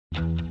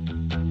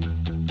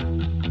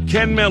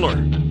Ken Miller,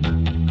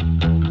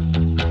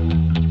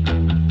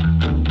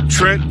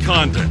 Trent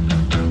Condon,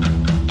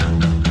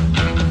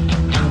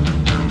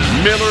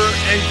 Miller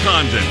and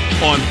Condon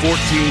on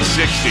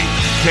 1460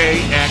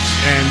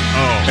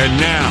 KXNO. And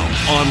now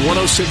on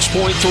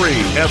 106.3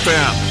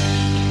 FM.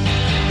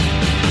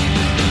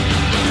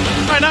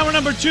 All right, hour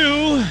number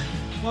 2.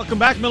 Welcome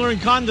back. Miller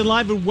and Condon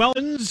live at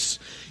Wellman's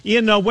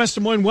in West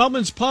Des Moines.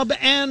 Wellman's Pub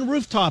and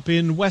Rooftop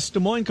in West Des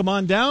Moines. Come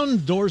on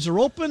down. Doors are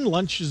open.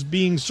 Lunch is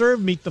being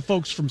served. Meet the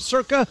folks from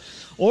Circa.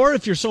 Or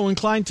if you're so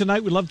inclined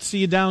tonight, we'd love to see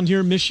you down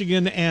here.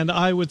 Michigan and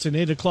Iowa. It's an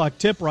 8 o'clock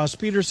tip. Ross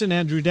Peterson,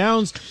 Andrew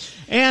Downs,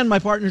 and my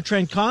partner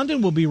Trent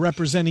Condon will be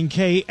representing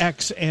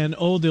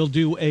KXNO. They'll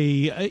do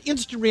a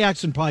instant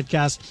reaction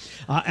podcast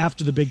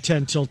after the Big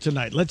Ten till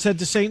tonight. Let's head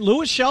to St.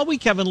 Louis, shall we?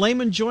 Kevin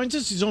Lehman joins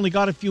us. He's only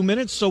got a few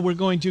minutes, so we're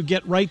going to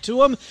get right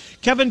to him.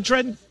 Kevin,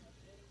 Trent.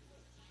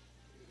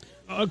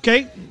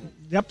 Okay.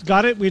 Yep,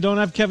 got it. We don't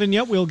have Kevin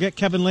yet. We'll get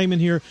Kevin Lehman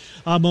here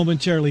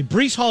momentarily.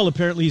 Breece Hall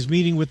apparently is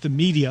meeting with the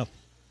media.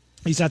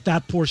 He's at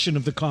that portion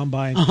of the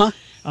combine.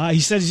 He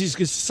says he's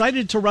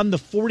excited to run the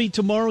 40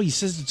 tomorrow. He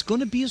says it's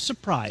going to be a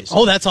surprise.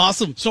 Oh, that's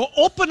awesome. So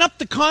open up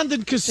the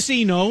Condon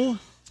Casino.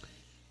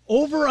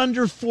 Over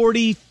under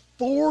 40,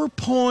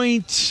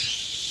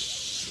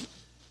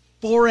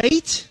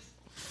 4.48.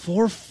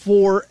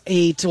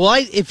 448.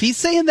 Well, if he's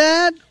saying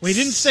that, well, he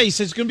didn't say. He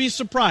says it's going to be a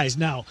surprise.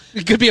 Now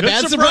it could be a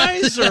bad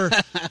surprise, or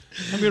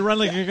I'm going to run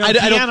like a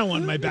piano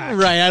on my back.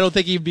 Right. I don't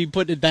think he'd be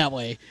putting it that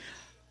way.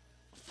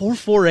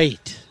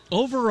 448.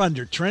 Over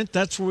under, Trent.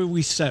 That's where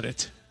we set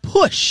it.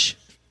 Push.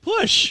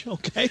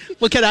 Okay.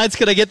 What kind of odds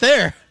could I get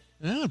there?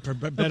 Yeah,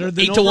 better than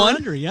 8 to 1.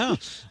 Under. Yeah.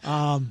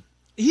 How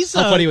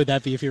funny would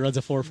that be if he runs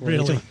a 448?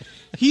 Really?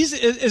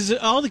 He's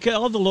all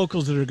the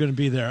locals that are going to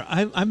be there.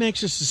 I'm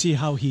anxious to see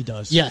how he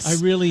does. Yes, I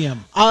really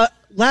am.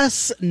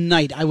 Last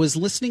night I was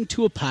listening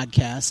to a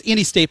podcast.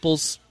 Andy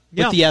Staples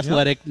with The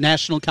Athletic,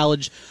 national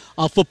college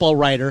football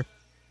writer,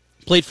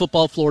 played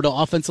football at Florida,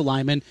 offensive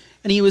lineman,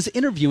 and he was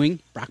interviewing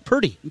Brock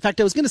Purdy. In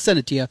fact, I was going to send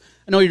it to you.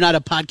 I know you're not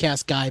a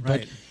podcast guy,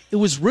 but it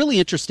was really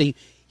interesting.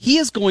 He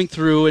is going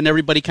through, and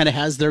everybody kind of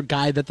has their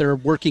guy that they're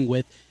working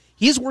with.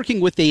 He is working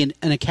with an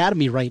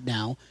academy right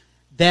now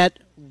that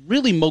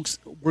really works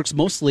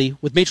mostly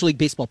with Major League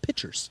Baseball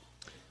pitchers.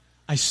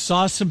 I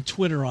saw some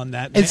Twitter on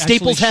that. And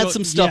Staples had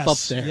some stuff up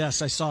there.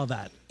 Yes, I saw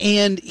that.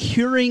 And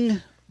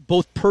hearing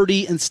both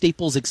Purdy and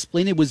Staples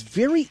explain it was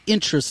very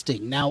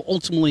interesting. Now,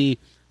 ultimately,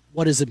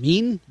 what does it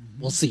mean?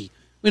 We'll see.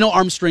 We know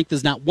arm strength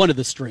is not one of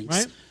the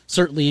strengths,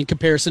 certainly in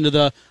comparison to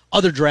the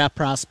other draft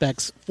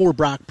prospects for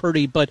Brock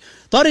Purdy, but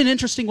thought an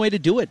interesting way to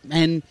do it.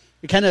 And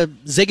you're kind of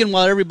zigging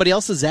while everybody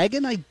else is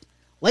zagging. I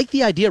like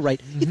the idea,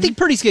 right? You think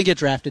Purdy's going to get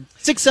drafted?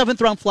 6th,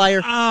 7th round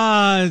flyer?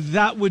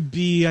 That would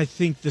be, I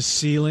think, the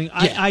ceiling.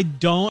 Yeah. I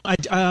don't.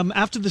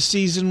 After the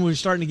season, we're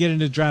starting to get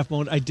into draft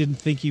mode. I didn't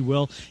think he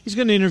will. He's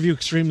going to interview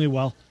extremely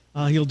well.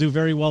 He'll do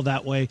very well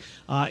that way.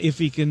 If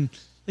he can,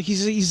 like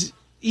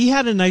he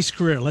had a nice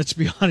career, let's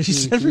be honest. He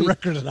set every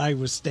record at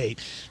Iowa State.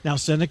 Now,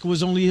 Seneca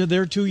was only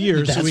there 2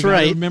 years, so we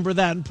got to remember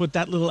that and put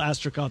that little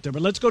asterisk out there.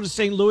 But let's go to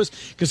St. Louis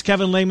because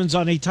Kevin Lehman's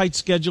on a tight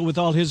schedule with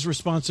all his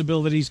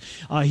responsibilities.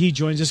 He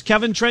joins us.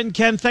 Kevin, Trent, and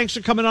Ken, thanks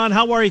for coming on.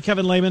 How are you,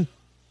 Kevin Lehman?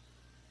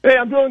 Hey,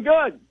 I'm doing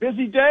good.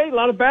 Busy day, a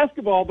lot of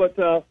basketball, but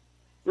we're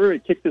ready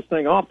to kick this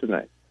thing off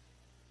tonight.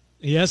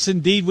 Yes,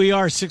 indeed, we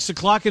are. 6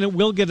 o'clock, and it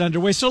will get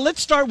underway. So let's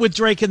start with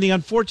Drake and the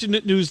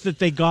unfortunate news that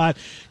they got.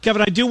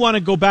 Kevin, I do want to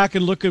go back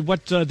and look at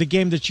what the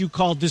game that you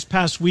called this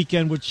past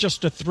weekend was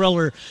just a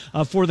thriller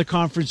for the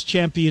conference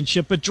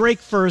championship. But Drake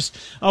first.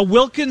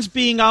 Wilkins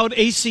being out,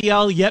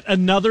 ACL, yet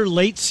another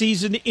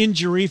late-season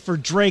injury for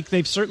Drake.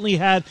 They've certainly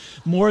had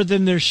more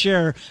than their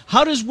share.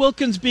 How does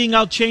Wilkins being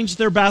out change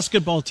their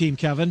basketball team,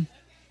 Kevin?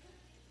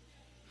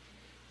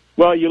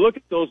 Well, you look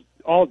at those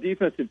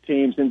all-defensive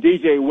teams, and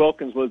DJ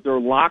Wilkins was their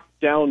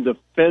lockdown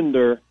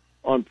defender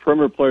on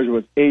perimeter players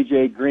with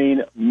A.J.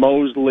 Green,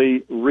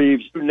 Mosley,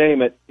 Reeves, you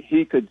name it.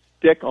 He could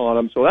stick on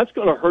them, so that's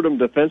going to hurt them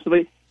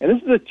defensively. And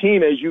this is a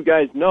team, as you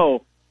guys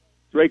know,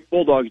 Drake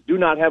Bulldogs do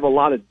not have a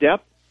lot of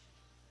depth.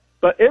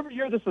 But every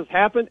year this has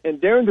happened, and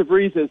Darren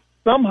DeVries has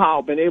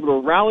somehow been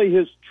able to rally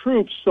his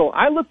troops. So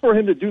I look for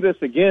him to do this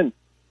again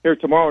here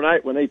tomorrow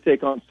night when they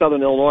take on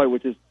Southern Illinois,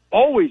 which has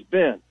always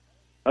been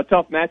a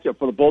tough matchup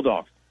for the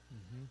Bulldogs.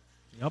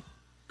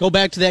 Go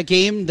back to that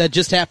game that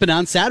just happened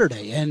on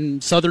Saturday,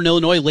 and Southern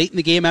Illinois late in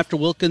the game after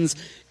Wilkins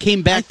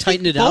came back,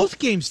 tightened it out. Both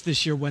games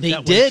this year went that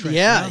way. They did,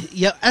 yeah.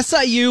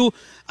 SIU,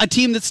 a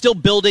team that's still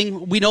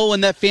building. We know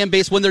in that fan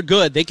base, when they're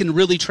good, they can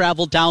really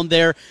travel down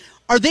there.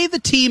 Are they the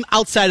team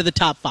outside of the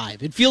top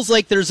five? It feels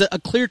like there's a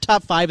clear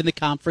top five in the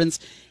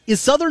conference.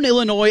 Is Southern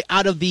Illinois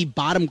out of the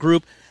bottom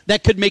group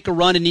that could make a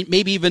run and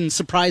maybe even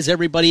surprise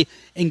everybody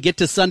and get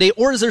to Sunday,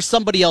 or is there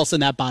somebody else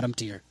in that bottom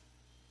tier?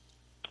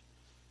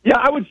 Yeah,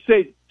 I would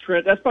say,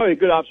 Trent, that's probably a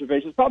good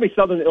observation. It's probably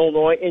Southern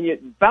Illinois, and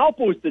yet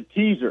Valpo is the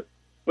teaser.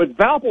 But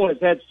Valpo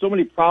has had so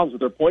many problems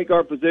with their point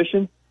guard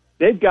position.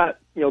 They've got,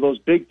 those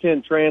Big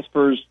Ten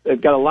transfers. They've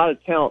got a lot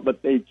of talent,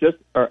 but they just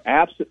are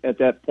absent at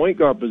that point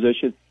guard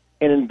position.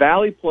 And in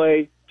Valley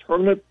play,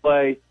 tournament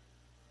play,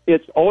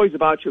 it's always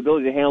about your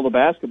ability to handle the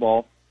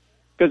basketball.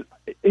 Because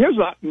here's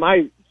what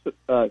my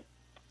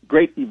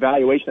great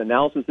evaluation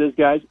analysis is,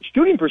 guys.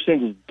 Shooting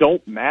percentages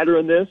don't matter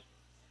in this.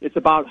 It's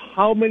about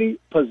how many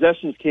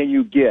possessions can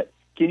you get.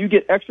 Can you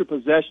get extra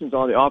possessions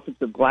on the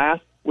offensive glass,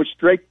 which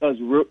Drake does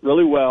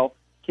really well?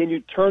 Can you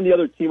turn the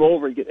other team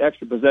over and get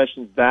extra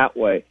possessions that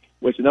way,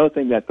 which is another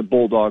thing that the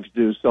Bulldogs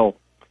do. So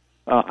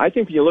I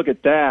think when you look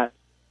at that,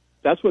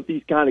 that's what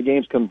these kind of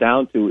games come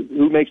down to.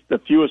 Who makes the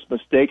fewest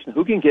mistakes and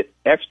who can get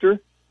extra,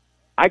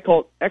 I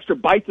call it extra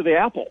bites of the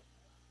apple.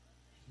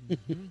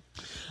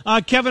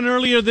 Kevin,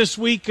 earlier this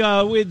week,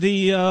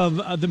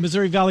 the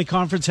Missouri Valley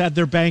Conference had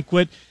their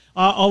banquet.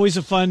 Always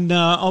a fun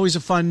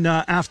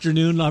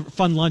afternoon,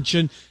 fun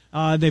luncheon.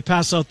 They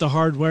pass out the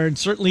hardware, and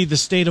certainly the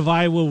state of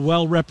Iowa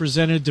well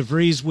represented.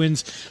 DeVries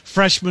wins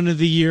Freshman of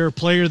the Year,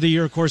 Player of the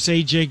Year, of course,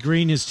 A.J.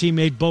 Green, his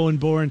teammate Bowen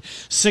Bourne,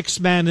 Sixth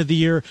Man of the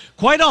Year.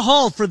 Quite a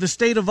haul for the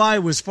state of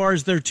Iowa as far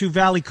as their two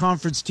Valley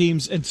Conference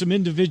teams and some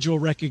individual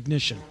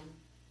recognition.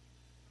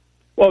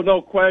 Well,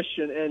 no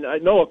question, and I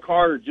know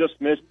Carter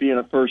just missed being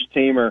a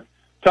first-teamer.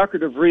 Tucker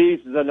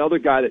DeVries is another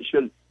guy that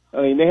should –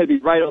 they had to be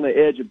right on the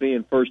edge of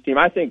being first-team.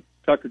 I think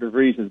Tucker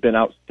DeVries has been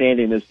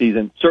outstanding this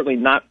season, certainly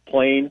not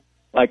playing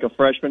like a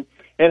freshman.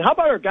 And how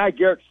about our guy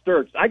Garrett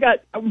Sturtz?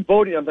 I'm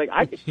voting. I'm like,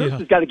 Sturtz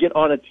has got to get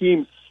on a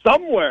team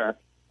somewhere.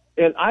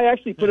 And I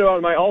actually put it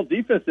on my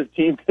all-defensive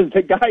team because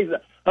the guy's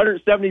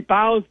 170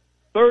 pounds,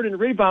 third in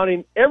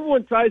rebounding.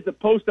 Everyone tries to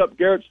post up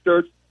Garrett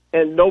Sturtz,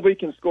 and nobody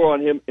can score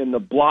on him in the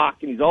block.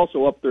 And he's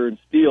also up there in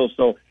steals.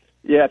 So,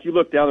 yeah, if you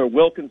look down there,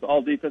 Wilkins,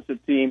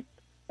 all-defensive team,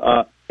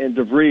 and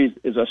DeVries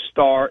is a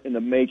star in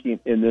the making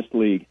in this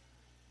league.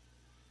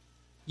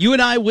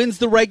 UNI wins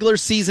the regular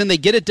season. They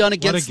get it done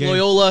against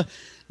Loyola.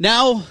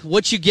 Now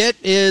what you get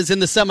is in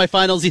the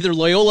semifinals either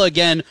Loyola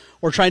again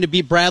or trying to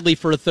beat Bradley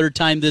for a third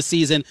time this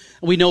season.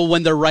 We know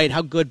when they're right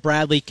how good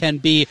Bradley can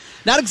be.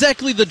 Not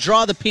exactly the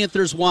draw the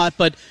Panthers want,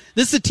 but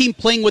this is a team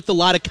playing with a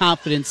lot of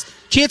confidence.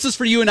 Chances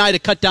for UNI to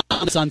cut down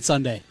this on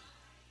Sunday.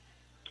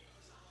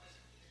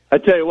 I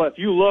tell you what, if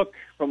you look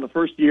from the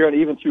first year and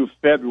even through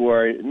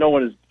February, no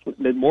one has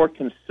been more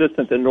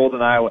consistent than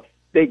Northern Iowa.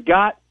 They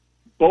got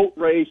boat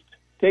raced,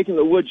 taking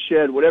the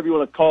woodshed, whatever you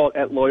want to call it,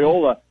 at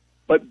Loyola,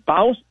 but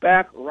bounced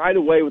back right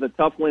away with a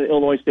tough win at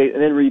Illinois State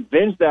and then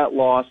revenged that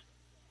loss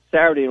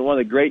Saturday in one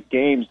of the great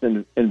games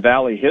in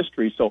Valley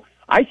history. So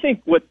I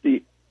think with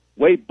the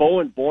way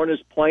Bowen Bourne is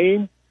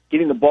playing,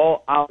 getting the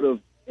ball out of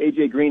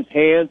A.J. Green's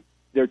hands,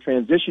 their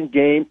transition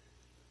game,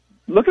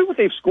 look at what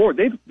they've scored.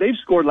 They've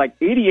scored like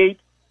 88,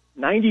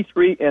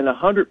 93, and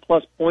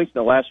 100-plus points in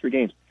the last 3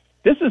 games.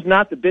 This is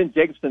not the Ben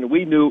Jacobson that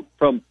we knew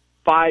from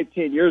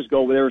 5-10 years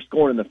ago where they were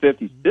scoring in the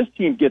 50s. This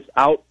team gets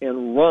out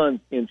and runs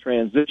in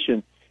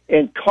transition.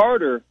 And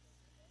Carter,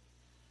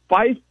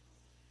 Fife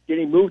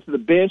getting moved to the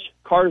bench,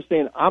 Carter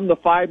saying, I'm the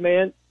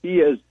 5-man. He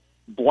has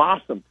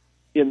blossomed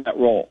in that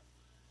role.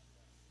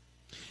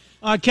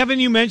 Kevin,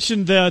 you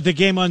mentioned the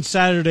game on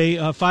Saturday,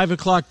 5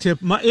 o'clock tip.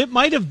 It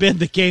might have been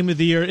the game of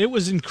the year. It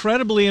was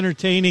incredibly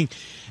entertaining.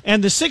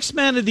 And the Sixth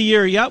Man of the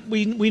Year,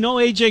 we know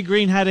A.J.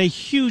 Green had a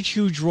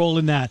huge role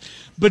in that.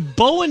 But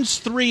Bowen's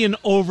 3 in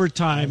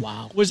overtime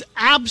was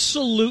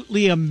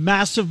absolutely a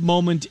massive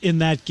moment in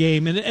that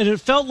game. And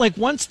it felt like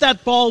once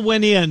that ball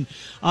went in,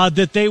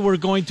 that they were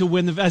going to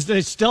win. As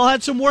they still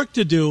had some work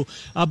to do.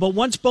 But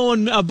once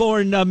Bowen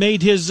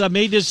made his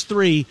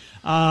 3,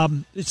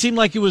 it seemed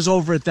like it was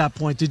over at that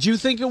point. Did you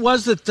think it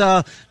was that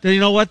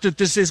that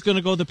this is going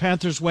to go the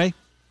Panthers' way?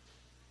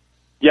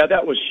 Yeah,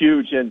 that was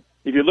huge. And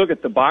if you look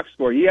at the box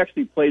score, he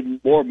actually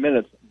played more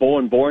minutes,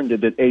 Bowen Bourne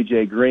did, than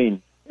A.J.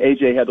 Green.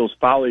 A.J. had those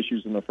foul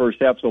issues in the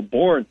first half. So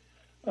Bowen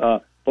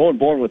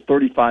Bourne with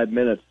 35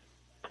 minutes,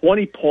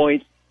 20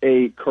 points,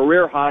 a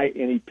career high,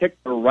 and he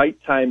picked the right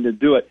time to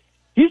do it.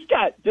 He's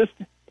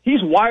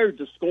wired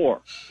to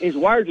score. He's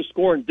wired to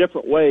score in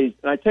different ways.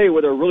 And I tell you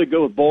what they're really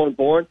good with Bowen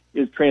Bourne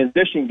is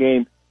transition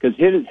game because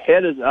his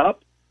head is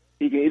up.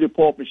 He can either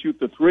pull up and shoot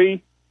the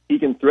 3, he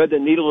can thread the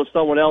needle to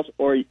someone else,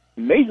 or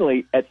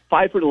amazingly, at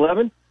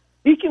 5'11",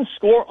 he can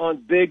score on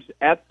bigs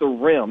at the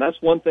rim.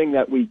 That's one thing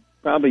that we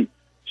probably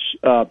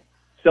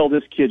sell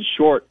this kid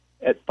short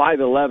at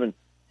 5'11".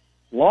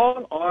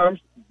 Long arms,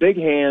 big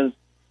hands,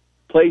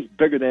 plays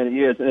bigger than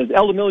he is. And as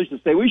Elder Miller used to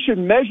say, we should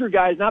measure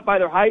guys not by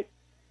their height,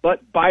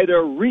 but by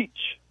their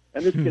reach.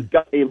 And this kid's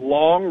got a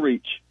long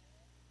reach.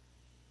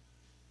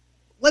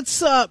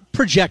 Let's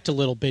project a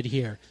little bit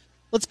here.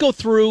 Let's go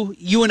through.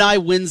 UNI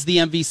wins the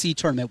MVC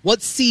tournament.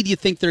 What seed do you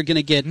think they're going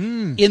to get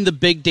in the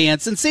big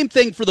dance? And same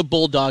thing for the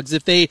Bulldogs.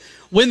 If they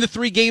win the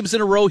 3 games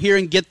in a row here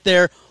and get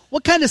there,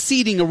 what kind of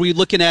seeding are we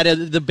looking at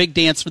the big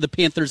dance for the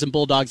Panthers and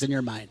Bulldogs in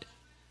your mind?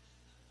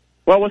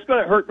 Well, what's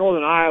going to hurt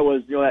Northern Iowa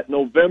is that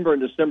November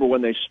and December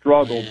when they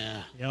struggled.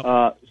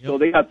 Yeah. So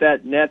they got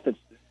that net that's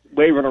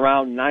wavering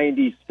around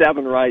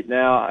 97 right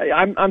now.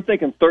 I'm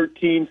thinking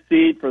 13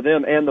 seed for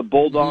them and the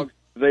Bulldogs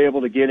if they're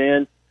able to get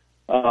in.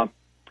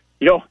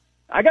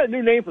 I got a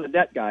new name for the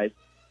net, guys.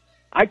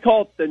 I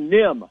call it the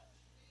NIM,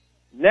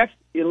 Next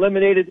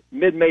Eliminated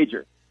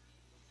Mid-Major.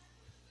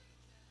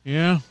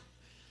 Yeah.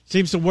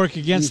 Seems to work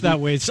against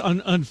that way. It's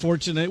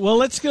unfortunate. Well,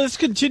 let's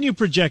continue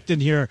projecting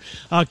here.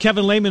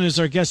 Kevin Lehman is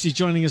our guest. He's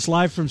joining us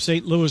live from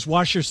St. Louis.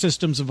 Washer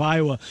Systems of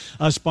Iowa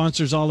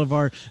sponsors all of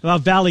our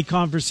Valley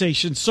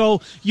conversations. So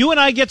you and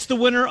I gets the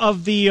winner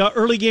of the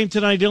early game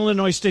tonight,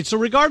 Illinois State. So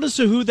regardless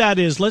of who that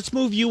is, let's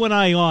move you and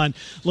I on.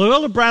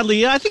 Loyola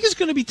Bradley, I think it's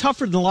going to be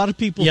tougher than a lot of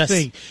people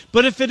think.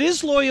 But if it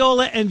is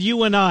Loyola and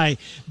you and I,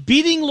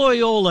 beating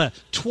Loyola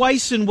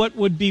twice in what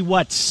would be,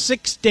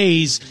 6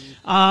 days,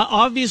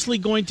 obviously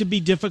going to be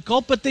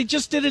difficult, but they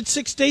just did it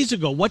 6 days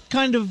ago. What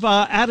kind of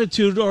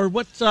attitude or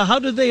how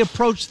do they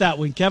approach that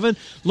one, Kevin?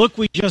 Look,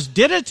 we just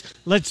did it.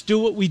 Let's do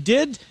what we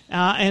did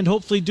and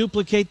hopefully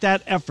duplicate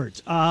that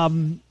effort.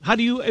 How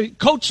do you,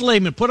 Coach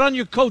Lehman, put on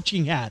your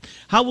coaching hat.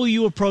 How will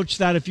you approach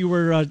that if you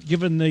were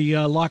given the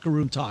locker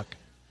room talk?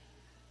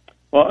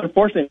 Well,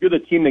 unfortunately, if you're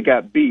the team that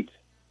got beat,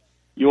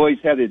 you always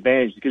have the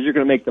advantage because you're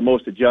going to make the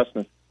most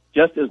adjustments,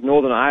 just as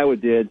Northern Iowa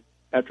did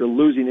after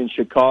losing in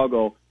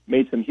Chicago.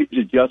 Made some huge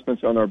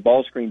adjustments on our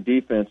ball screen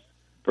defense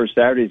for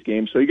Saturday's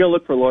game. So you're going to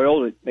look for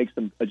Loyola to make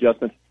some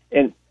adjustments.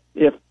 And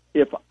if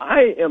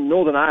I am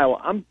Northern Iowa,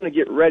 I'm going to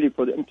get ready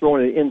for them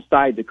throwing it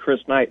inside to Chris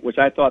Knight, which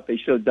I thought they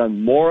should have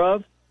done more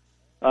of.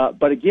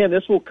 But again,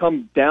 this will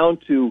come down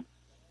to,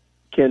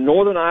 can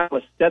Northern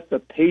Iowa set the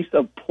pace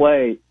of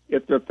play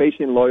if they're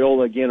facing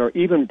Loyola again, or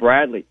even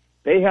Bradley?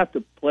 They have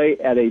to play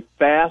at a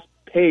fast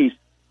pace,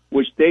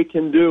 which they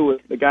can do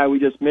with the guy we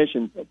just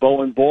mentioned,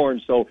 Bowen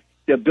Bourne. So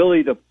the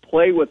ability to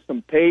play with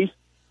some pace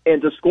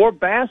and to score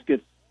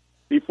baskets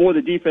before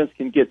the defense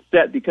can get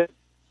set. Because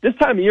this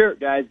time of year,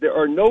 guys, there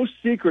are no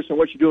secrets in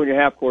what you do in your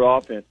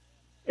half-court offense.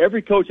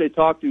 Every coach I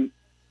talk to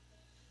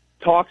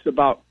talks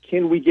about,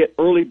 can we get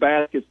early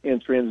baskets in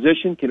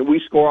transition? Can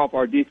we score off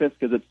our defense?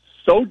 Because it's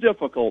so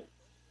difficult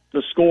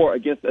to score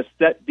against a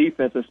set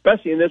defense,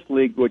 especially in this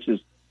league, which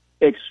is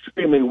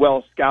extremely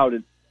well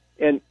scouted.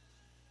 And,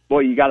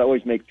 boy, you got to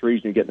always make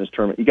threes when you get in this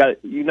tournament.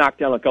 You knock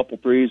down a couple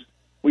threes.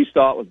 We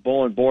saw it with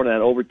Bowen Bourne in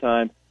that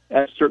overtime.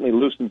 That certainly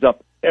loosens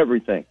up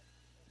everything.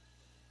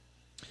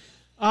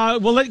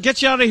 Well, let's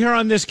get you out of here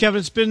on this, Kevin.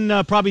 It's been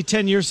probably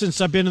 10 years since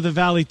I've been to the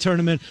Valley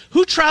Tournament.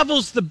 Who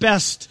travels the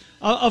best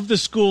of the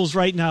schools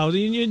right now?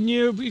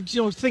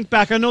 You think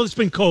back. I know it's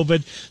been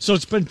COVID, so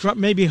it's been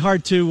maybe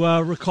hard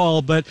to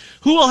recall, but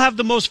who will have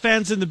the most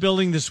fans in the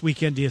building this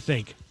weekend, do you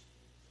think?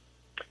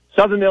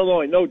 Southern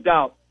Illinois, no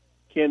doubt,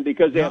 Ken,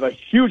 because they have a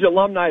huge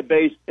alumni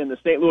base in the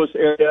St. Louis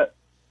area.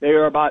 They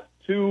are about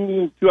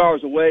two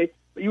hours away.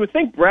 But you would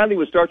think Bradley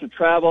would start to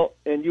travel,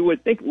 and you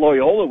would think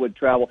Loyola would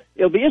travel.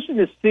 It'll be interesting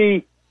to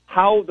see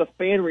how the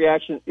fan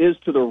reaction is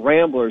to the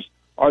Ramblers.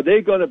 Are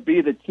they going to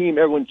be the team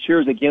everyone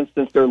cheers against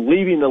since they're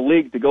leaving the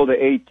league to go to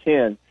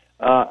A-10?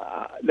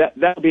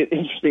 That'll be an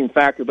interesting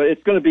factor, but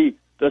it's going to be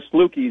the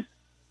Slookies.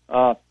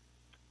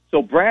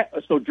 So Drake's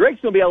going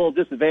to be at a little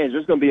disadvantage.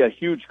 There's going to be a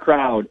huge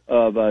crowd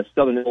of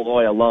Southern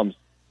Illinois alums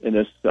in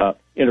this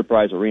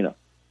Enterprise Arena.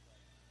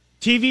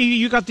 TV,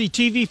 you got the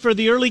TV for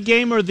the early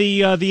game or the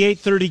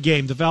 8:30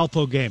 game, the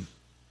Valpo game?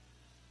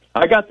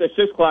 I got the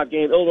 6 o'clock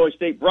game, Illinois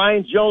State.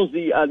 Brian Jones,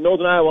 the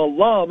Northern Iowa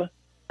alum,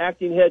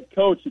 acting head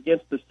coach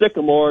against the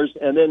Sycamores.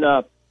 And then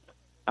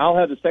I'll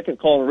have the second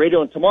call on the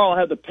radio. And tomorrow I'll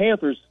have the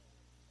Panthers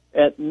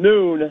at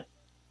noon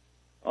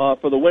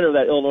for the winner of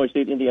that Illinois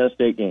State-Indiana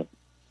State game.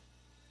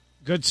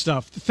 Good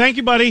stuff. Thank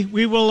you, buddy.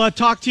 We will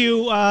talk to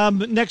you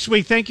next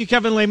week. Thank you,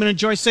 Kevin Lehman.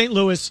 Enjoy St.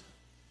 Louis.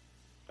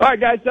 All right,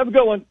 guys. Have a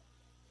good one.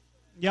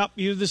 Yep,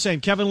 you the same.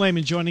 Kevin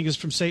Lehman joining us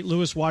from St.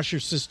 Louis. Washer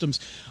Systems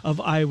of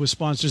Iowa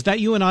sponsors. That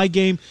UNI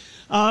game,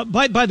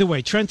 by the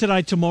way, Trent and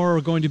I tomorrow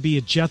are going to be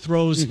at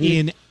Jethro's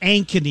in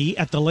Ankeny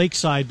at the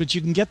Lakeside, but you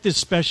can get this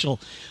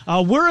special.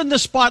 We're in the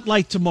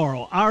spotlight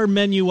tomorrow. Our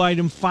menu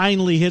item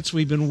finally hits.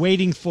 We've been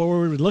waiting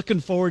forward, looking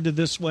forward to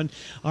this one.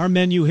 Our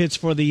menu hits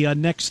for the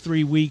next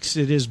 3 weeks.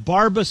 It is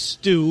Barba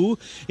Stew.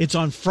 It's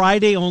on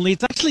Friday only.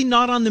 It's actually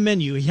not on the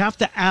menu. You have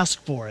to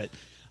ask for it.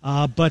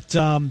 But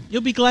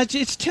you'll be glad.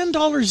 It's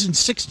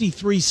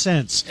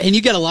 $10.63, and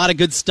you get a lot of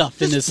good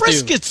stuff in this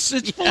briskets.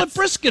 It's full of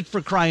brisket,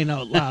 for crying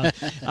out loud.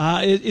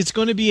 It's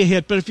going to be a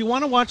hit. But if you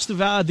want to watch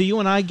the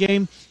UNI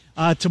game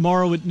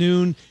tomorrow at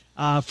noon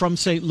from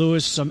St.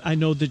 Louis, I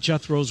know that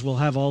Jethro's will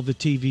have all the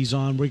TVs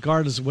on,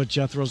 regardless of what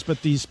Jethro's.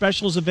 But the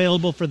specials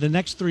available for the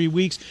next 3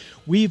 weeks.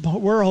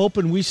 We're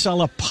hoping we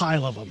sell a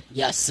pile of them.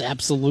 Yes,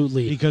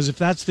 absolutely. Because if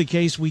that's the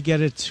case, we get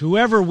it.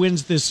 Whoever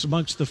wins this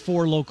amongst the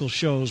 4 local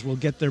shows will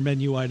get their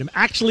menu item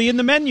actually in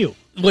the menu.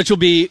 Which will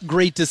be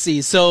great to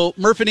see. So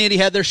Murph and Andy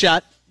had their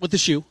shot with the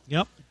shoe.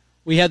 Yep.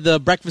 We had the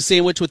breakfast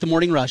sandwich with the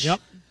morning rush. Yep.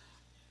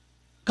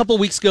 A couple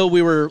of weeks ago,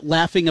 we were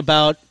laughing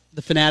about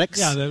the Fanatics.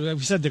 Yeah, we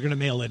said they're going to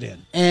mail it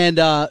in. And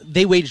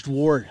they waged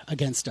war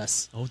against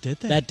us. Oh, did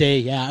they? That day,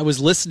 yeah. I was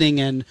listening,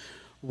 and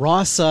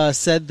Ross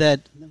said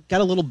that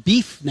got a little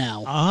beef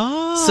now.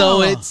 Oh.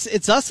 So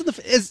it's us and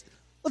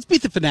let's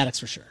beat the Fanatics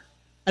for sure.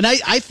 And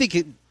I think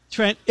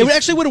Trent, it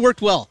actually would have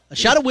worked well. A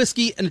shot of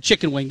whiskey and a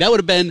chicken wing. That would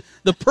have been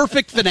the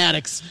perfect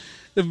Fanatics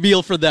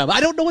meal for them.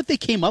 I don't know what they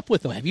came up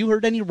with, though. Have you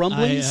heard any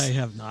rumblings? I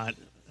have not.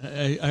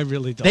 I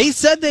really don't. They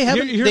said they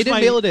haven't. They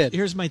didn't mail it in.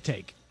 Here's my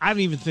take. I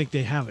don't even think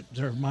they have it.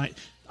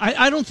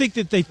 I don't think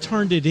that they've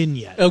turned it in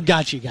yet. Oh,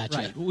 gotcha.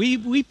 Right.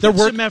 We put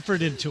some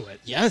effort into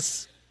it.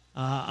 Yes.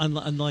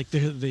 Unlike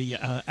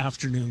the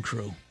afternoon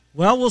crew.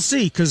 Well, we'll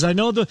see, because I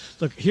know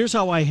look, here's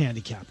how I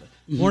handicap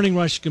it. Morning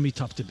Rush is going to be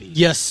tough to beat.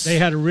 Yes. They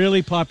had a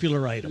really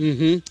popular item.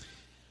 Mm-hmm.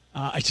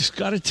 I just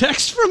got a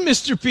text from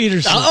Mr.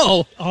 Peterson.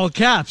 Oh. All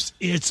caps.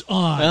 It's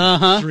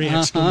on. 3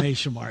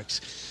 exclamation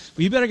marks.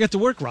 Well, you better get to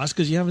work, Ross,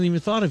 because you haven't even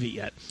thought of it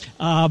yet,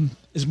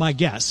 is my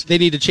guess. They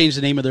need to change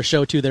the name of their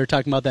show, too. They were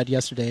talking about that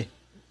yesterday,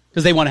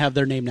 because they want to have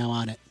their name now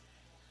on it.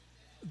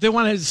 They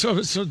want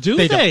to, so do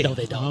they? They? No,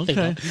 they don't.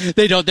 Okay.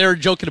 They don't. They're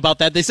joking about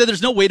that. They said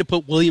there's no way to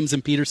put Williams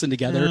and Peterson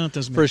together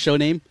for a show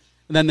name.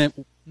 And then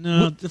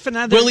the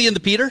Fanatics. Willie and the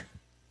Peter?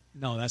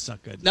 No, that's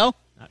not good. No?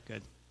 Not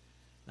good.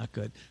 Not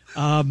good.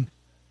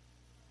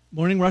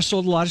 Morning Rush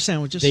sold a lot of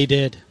sandwiches. They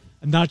did.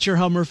 I'm not sure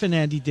how Murph and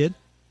Andy did.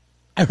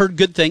 I heard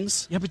good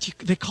things. Yeah, but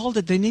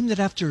they named it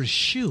after a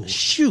shoe. A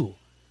shoe.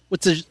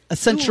 What's a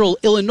central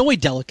Illinois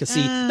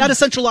delicacy, not a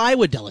central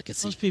Iowa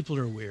delicacy. Those people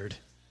are weird.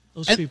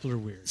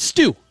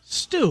 Stew.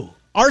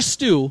 Our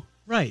stew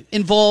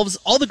involves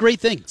all the great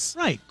things.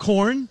 Right.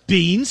 Corn,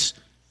 beans,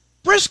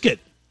 brisket.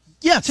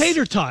 Yes.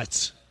 Tater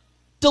tots.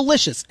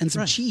 Delicious. And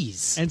some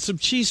cheese. And some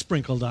cheese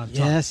sprinkled on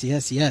top.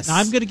 Yes. Now,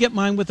 I'm going to get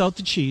mine without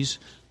the cheese,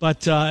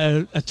 but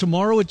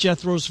tomorrow at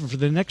Jethro's for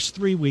the next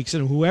 3 weeks,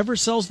 and whoever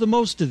sells the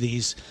most of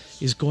these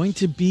is going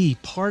to be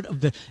part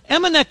of the...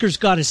 Emmenecker's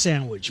got a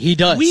sandwich. He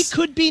does. We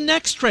could be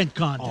next, Trent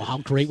Condon. Oh, how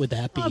great would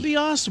that be? That'd be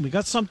awesome. We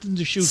got something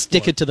to shoot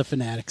Stick for. it to the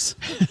Fanatics.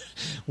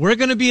 We're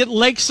going to be at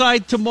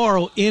Lakeside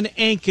tomorrow in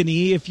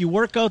Ankeny. If you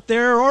work out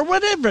there or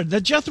whatever, the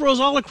Jethro's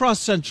all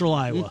across central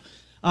Iowa.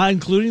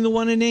 Including the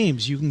one in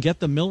Ames. You can get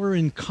the Miller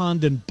and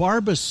Condon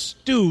Barba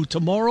Stew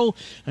tomorrow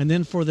and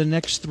then for the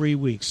next 3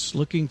 weeks.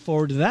 Looking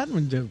forward to that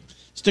one.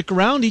 Stick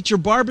around, eat your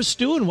Barba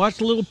Stew, and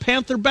watch a little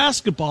Panther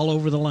basketball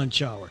over the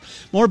lunch hour.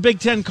 More Big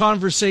Ten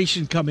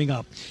conversation coming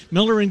up.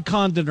 Miller and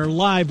Condon are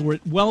live. We're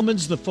at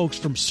Wellman's. The folks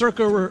from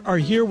Circa are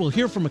here. We'll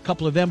hear from a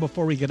couple of them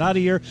before we get out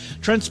of here.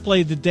 Trent's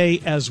played the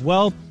day as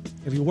well.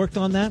 Have you worked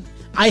on that?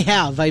 I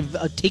have.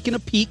 I've taken a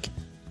peek.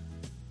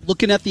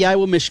 Looking at the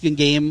Iowa-Michigan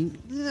game,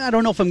 I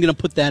don't know if I'm going to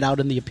put that out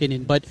in the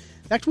opinion, but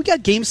in fact, we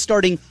got games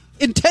starting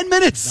in 10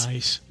 minutes.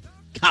 Nice.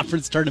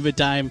 Conference tournament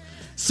time.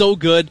 So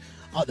good.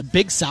 The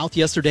Big South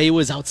yesterday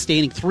was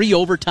outstanding. 3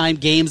 overtime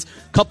games,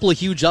 couple of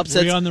huge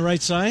upsets. Were you on the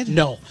right side?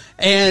 No.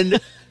 And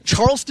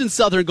Charleston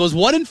Southern goes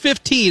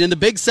 1-15 in the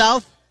Big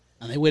South,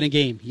 and they win a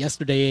game.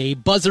 Yesterday, a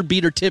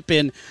buzzer-beater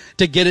tip-in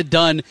to get it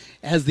done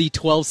as the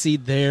 12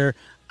 seed there.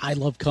 I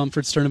love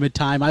conference tournament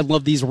time. I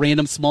love these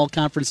random small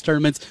conference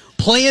tournaments,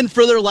 playing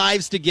for their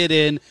lives to get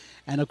in.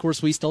 And, of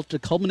course, we still have to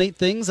culminate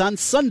things on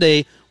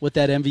Sunday with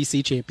that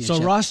MVC championship.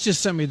 So Ross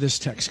just sent me this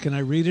text. Can I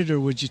read it, or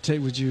would you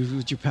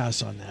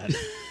pass on that?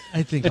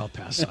 I think I'll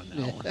pass on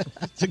that one.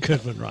 It's a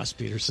good one, Ross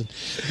Peterson.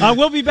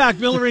 We'll be back.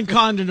 Miller and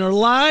Condon are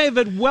live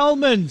at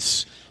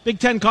Wellman's. Big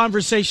Ten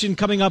conversation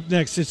coming up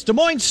next. It's Des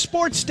Moines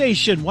Sports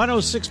Station,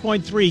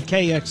 106.3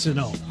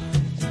 KXNO.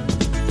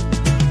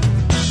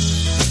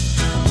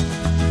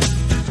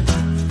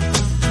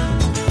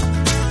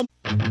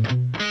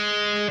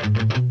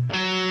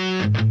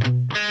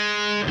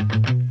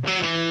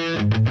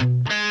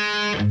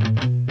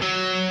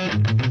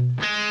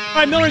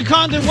 All right, Miller and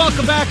Condon,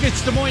 welcome back.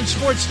 It's Des Moines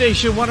Sports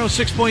Station,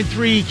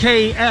 106.3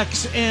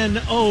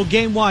 KXNO.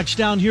 Game watch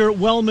down here at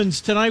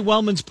Wellman's tonight.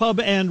 Wellman's Pub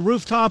and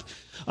Rooftop.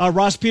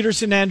 Ross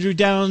Peterson, Andrew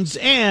Downs,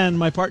 and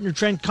my partner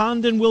Trent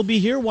Condon will be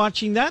here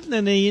watching that. And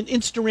then an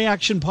instant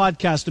reaction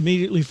podcast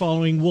immediately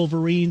following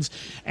Wolverines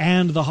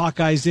and the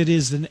Hawkeyes. It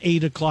is an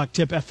 8 o'clock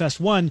tip.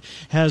 FS1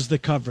 has the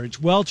coverage.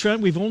 Well,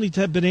 Trent, we've only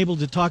been able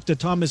to talk to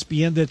Thomas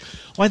Bienda,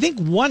 I think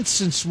once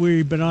since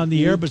we've been on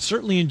the air, but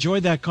certainly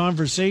enjoyed that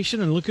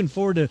conversation and looking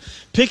forward to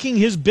picking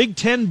his Big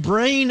Ten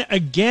brain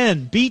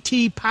again.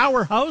 BT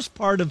Powerhouse,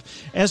 part of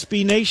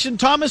SB Nation.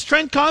 Thomas,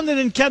 Trent Condon,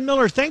 and Ken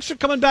Miller, thanks for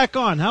coming back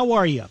on. How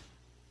are you?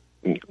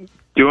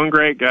 Doing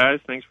great,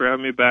 guys. Thanks for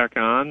having me back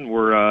on.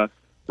 We're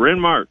in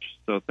March,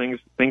 so things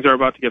are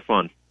about to get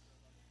fun.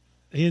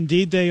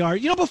 Indeed they are.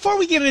 Before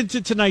we get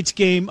into tonight's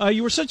game,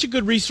 you were such a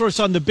good resource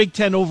on the Big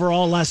Ten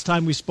overall last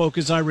time we spoke,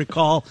 as I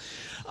recall.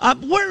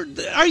 Where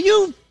are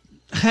you?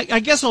 I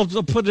guess I'll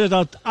put it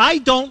out. I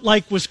don't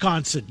like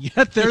Wisconsin,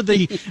 yet they're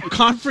the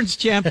conference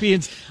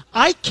champions.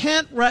 I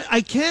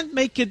can't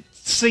make it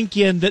sink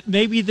in that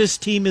maybe this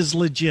team is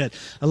legit.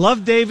 I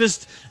love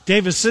Davis.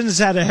 Davison's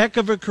had a heck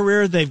of a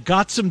career. They've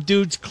got some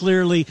dudes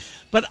clearly.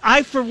 But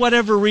I, for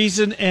whatever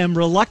reason, am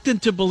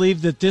reluctant to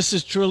believe that this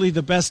is truly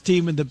the best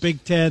team in the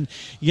Big Ten,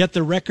 yet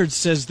the record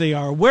says they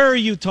are. Where are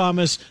you,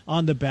 Thomas,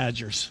 on the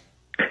Badgers?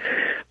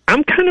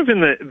 I'm kind of in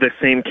the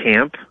same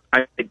camp.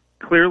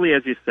 Clearly,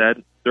 as you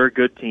said, they're a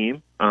good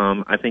team.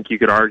 I think you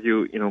could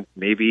argue,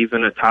 maybe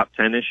even a top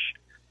 10-ish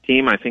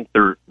team. I think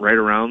they're right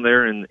around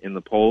there in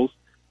the polls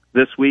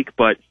this week.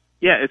 But,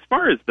 yeah, as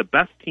far as the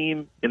best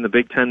team in the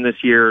Big Ten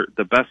this year,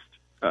 the best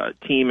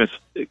team is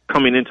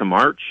coming into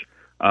March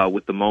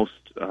with the most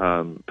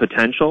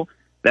potential.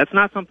 That's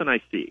not something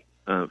I see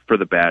for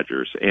the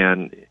Badgers.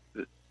 And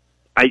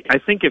I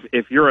think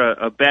if you're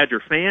a Badger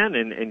fan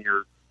and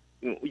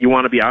you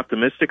want to be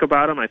optimistic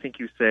about them, I think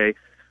you say,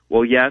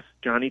 well, yes,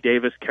 Johnny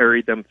Davis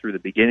carried them through the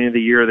beginning of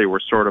the year. They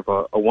were sort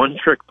of a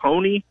one-trick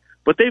pony,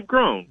 but they've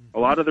grown. A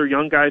lot of their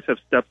young guys have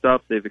stepped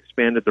up. They've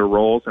expanded their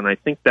roles, and I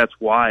think that's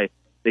why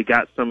they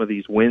got some of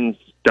these wins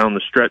down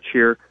the stretch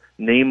here.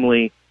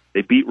 Namely,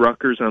 they beat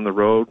Rutgers on the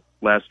road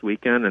last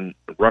weekend, and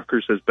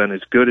Rutgers has been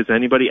as good as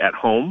anybody at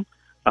home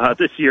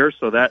this year,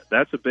 so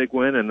that's a big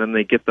win. And then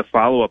they get the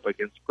follow-up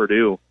against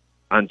Purdue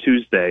on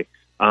Tuesday.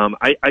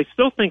 I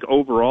still think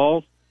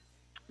overall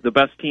the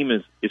best team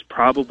is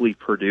probably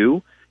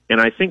Purdue. And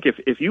I think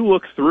if you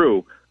look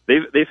through,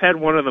 they've had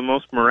one of the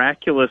most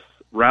miraculous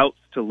routes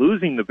to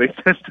losing the Big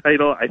Ten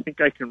title I think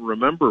I can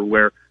remember,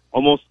 where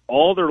almost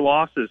all their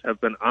losses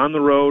have been on the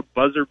road,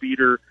 buzzer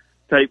beater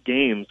type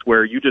games,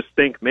 where you just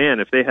think, man,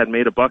 if they had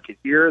made a bucket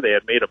here, they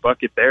had made a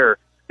bucket there,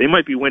 they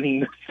might be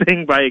winning this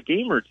thing by a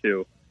game or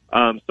two.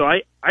 So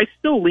I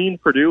still lean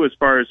Purdue as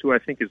far as who I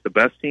think is the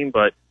best team,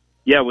 but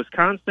yeah,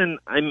 Wisconsin,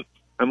 I'm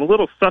a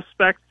little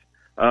suspect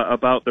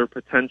about their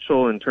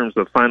potential in terms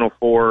of Final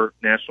Four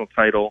national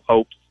title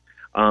hopes.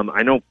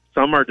 I know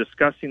some are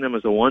discussing them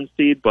as a 1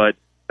 seed, but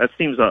that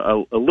seems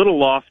a little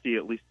lofty,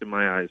 at least in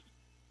my eyes.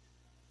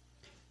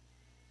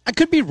 I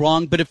could be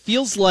wrong, but it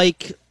feels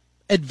like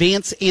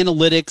advanced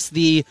analytics,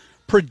 the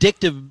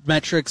predictive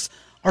metrics,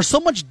 are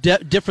so much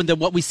different than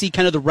what we see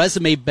kind of the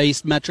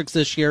resume-based metrics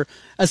this year,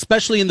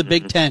 especially in the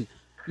Big Ten.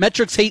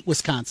 Metrics hate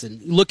Wisconsin.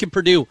 You look at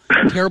Purdue,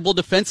 terrible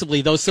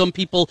defensively, though some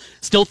people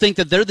still think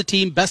that they're the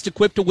team best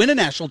equipped to win a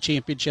national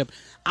championship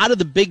out of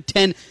the Big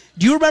Ten.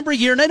 Do you remember a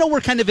year, and I know we're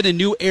kind of in a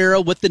new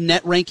era with the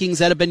net rankings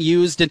that have been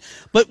used,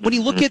 but when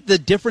you look at the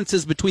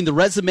differences between the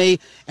resume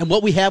and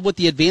what we have with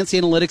the advanced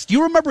analytics, do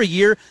you remember a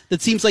year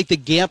that seems like the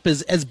gap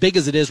is as big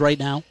as it is right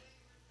now?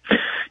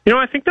 You know,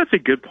 I think that's a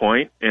good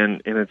point,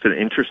 and it's an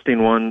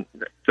interesting one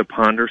to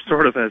ponder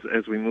sort of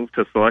as we move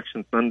to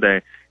Selection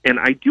Sunday. And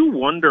I do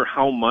wonder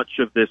how much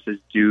of this is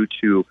due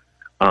to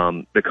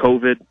the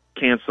COVID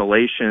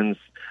cancellations,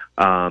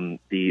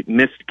 the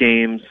missed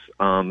games.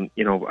 I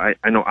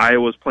know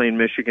Iowa's playing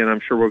Michigan.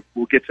 I'm sure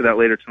we'll get to that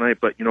later tonight.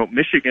 But,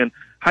 Michigan,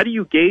 how do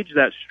you gauge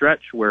that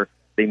stretch where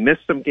they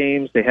missed some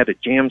games, they had to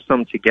jam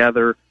some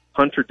together,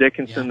 Hunter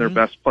Dickinson, their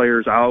best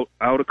players, out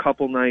a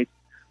couple nights.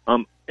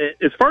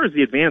 As far as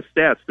the advanced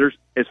stats,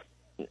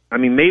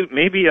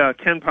 maybe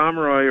Ken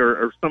Pomeroy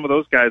or some of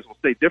those guys will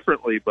say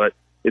differently, but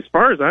as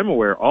far as I'm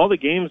aware, all the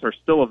games are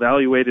still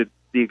evaluated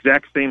the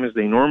exact same as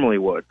they normally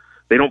would.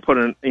 They don't put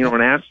an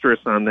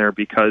asterisk on there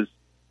because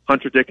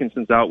Hunter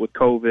Dickinson's out with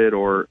COVID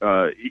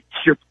or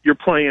you're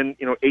playing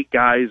 8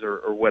 guys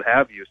or what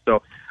have you.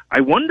 So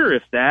I wonder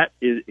if that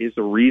is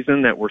a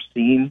reason that we're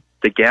seeing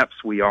the gaps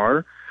we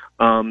are.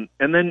 And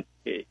then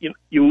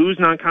you lose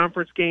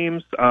non-conference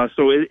games,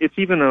 so it's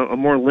even a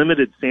more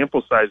limited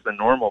sample size than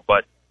normal.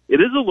 But it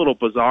is a little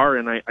bizarre,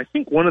 and I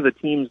think one of the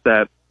teams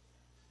that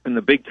in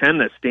the Big Ten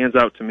that stands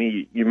out to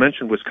me, you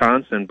mentioned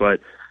Wisconsin, but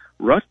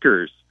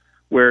Rutgers,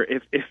 where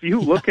if you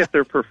look at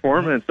their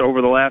performance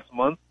over the last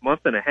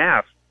month and a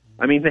half,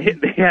 I mean,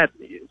 they had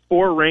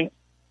 4 ranked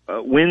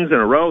wins in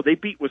a row. They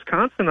beat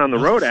Wisconsin on the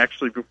road,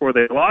 actually, before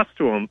they lost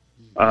to them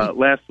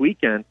last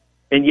weekend.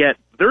 And yet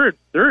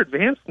their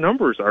advanced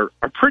numbers are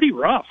pretty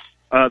rough.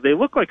 They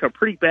look like a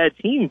pretty bad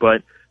team,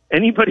 but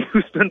anybody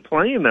who's been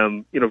playing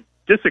them,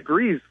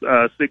 disagrees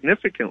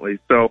significantly.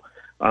 So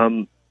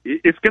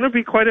it's going to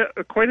be quite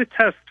a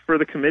test for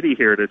the committee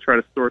here to try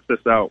to sort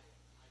this out.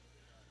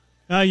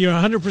 You're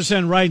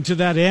 100% right to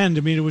that end.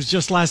 I mean, it was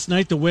just last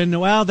night the win.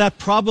 Well, that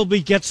probably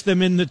gets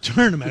them in the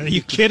tournament. Are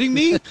you kidding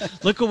me?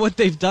 Look at what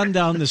they've done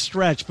down the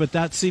stretch, but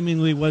that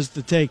seemingly was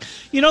the take.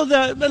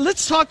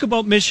 Let's talk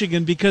about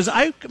Michigan, because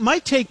my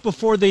take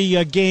before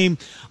the game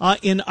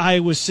in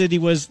Iowa City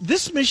was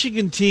this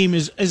Michigan team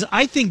is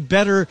I think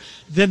better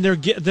than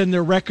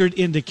their record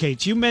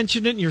indicates. You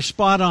mentioned it, and you're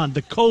spot on.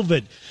 The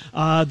COVID,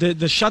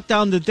 the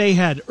shutdown that they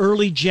had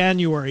early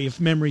January, if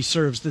memory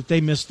serves, that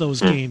they missed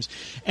those games,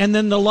 and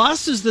then the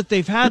losses that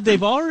they've had,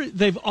 they've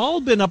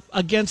all been up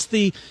against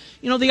the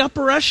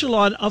upper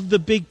echelon of the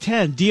Big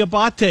Ten.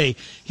 Diabate,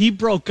 he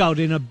broke out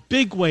in a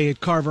big way at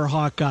Carver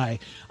Hawkeye.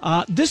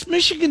 This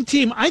Michigan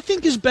team, I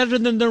think, is better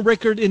than their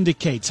record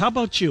indicates. How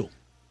about you?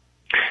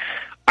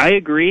 I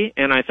agree,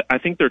 and I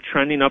think they're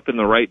trending up in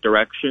the right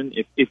direction.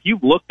 If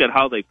you've looked at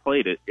how they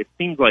played it, it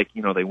seems like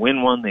they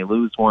win 1, they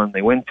lose 1,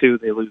 they win 2,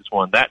 they lose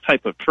 1. That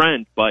type of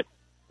trend, but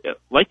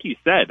like you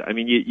said, I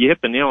mean, you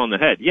hit the nail on the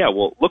head. Yeah,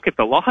 well, look at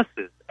the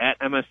losses at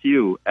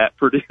MSU, at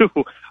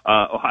Purdue,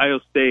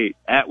 Ohio State,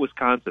 at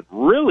Wisconsin.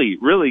 Really,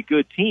 really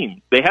good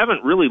teams. They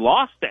haven't really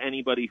lost to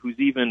anybody who's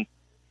even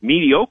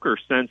mediocre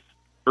since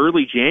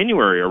early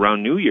January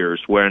around New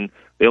Year's when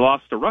they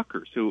lost to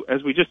Rutgers, who,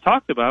 as we just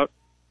talked about,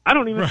 I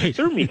don't even think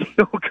they're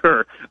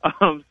mediocre.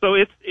 So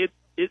it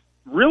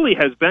really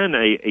has been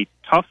a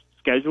tough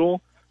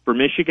schedule for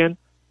Michigan.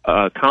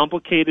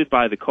 Complicated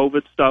by the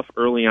COVID stuff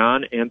early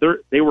on, and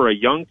they were a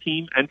young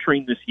team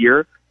entering this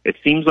year. It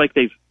seems like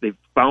they've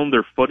found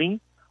their footing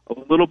a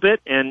little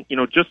bit, and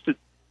just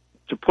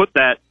to put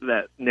that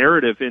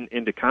narrative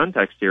into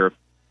context here,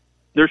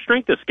 their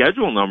strength of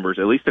schedule numbers,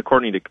 at least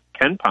according to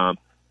KenPom,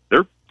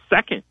 they're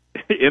second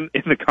in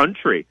the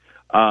country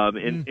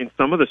in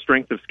some of the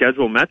strength of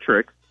schedule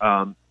metrics,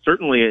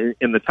 certainly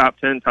in the top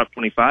 10, top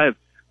 25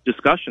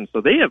 discussion.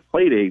 So they have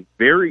played a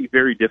very,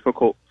 very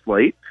difficult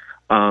slate.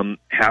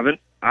 Haven't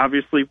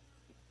obviously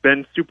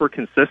been super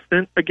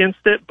consistent against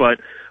it, but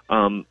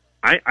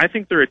I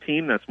think they're a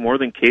team that's more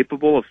than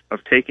capable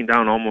of taking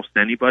down almost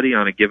anybody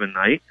on a given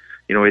night.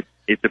 You know,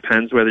 it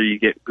depends whether you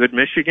get good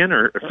Michigan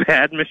or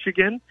bad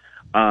Michigan,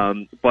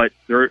 but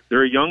they're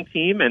a young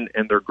team and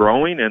they're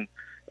growing. And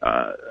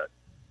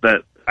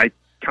that I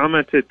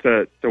commented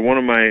to one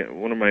of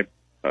my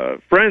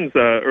friends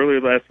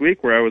earlier last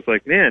week where I was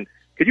like, man,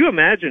 could you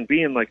imagine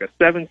being like a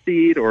 7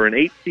 seed or an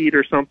 8 seed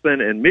or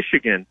something, and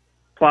Michigan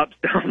plops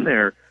down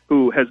there,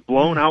 who has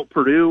blown out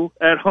Purdue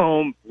at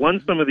home,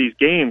 won some of these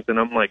games, and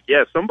I'm like,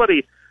 yeah,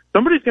 somebody's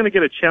going to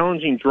get a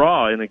challenging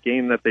draw in a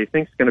game that they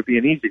think is going to be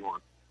an easy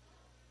one.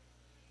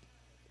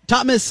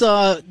 Thomas,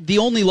 the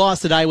only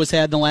loss that Iowa's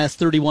had in the last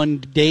 31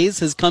 days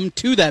has come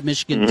to that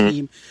Michigan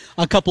team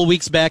a couple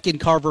weeks back in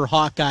Carver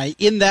Hawkeye.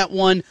 In that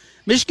one,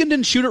 Michigan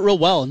didn't shoot it real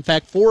well. In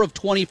fact, 4 of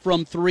 20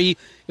 from 3.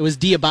 It was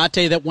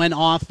Diabate that went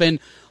off. And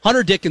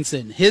Hunter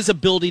Dickinson, his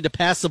ability to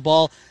pass the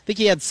ball, I think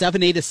he had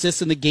 7-8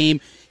 assists in the game.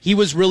 He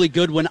was really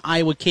good when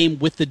Iowa came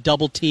with the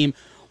double team.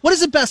 What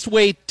is the best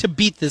way to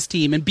beat this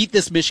team and beat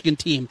this Michigan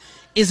team?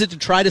 Is it to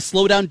try to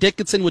slow down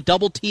Dickinson with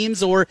double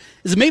teams, or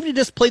is it maybe to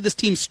just play this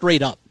team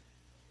straight up?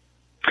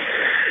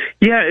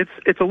 Yeah,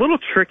 it's a little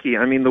tricky.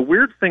 I mean, the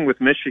weird thing with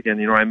Michigan,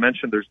 you know, I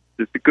mentioned there's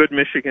the good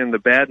Michigan, the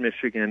bad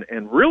Michigan,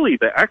 and really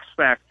the X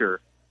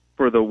factor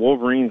for the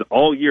Wolverines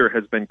all year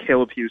has been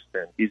Caleb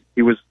Houston.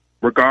 He was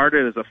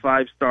regarded as a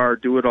 5-star,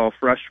 do-it-all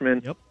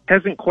freshman. Yep.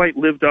 Hasn't quite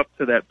lived up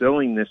to that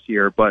billing this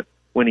year, but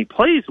when he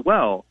plays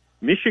well,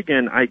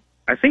 Michigan, I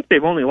think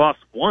they've only lost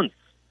once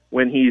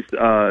when he's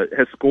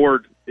has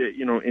scored,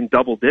 you know, in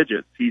double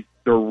digits.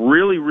 They're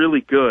really,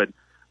 really good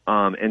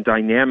and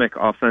dynamic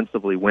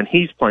offensively when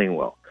he's playing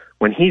well.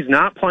 When he's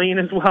not playing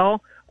as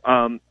well,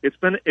 it's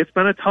been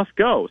a tough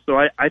go. So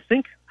I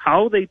think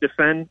how they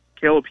defend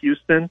Caleb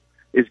Houston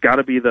is got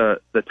to be the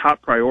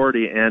top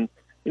priority. And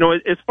you know,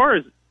 as far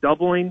as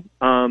doubling,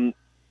 you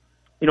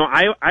know,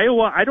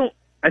 Iowa,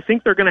 I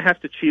think they're going to have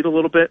to cheat a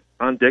little bit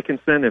on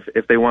Dickinson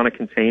if they want to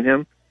contain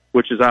him,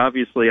 which is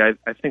obviously I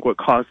think what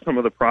caused some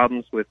of the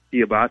problems with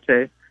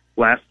Diabate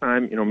last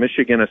time. You know,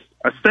 Michigan is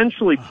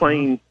essentially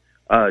playing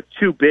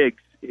 2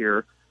 bigs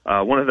here.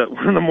 One of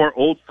the more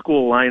old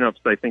school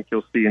lineups I think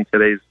you'll see in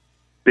today's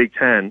Big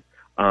Ten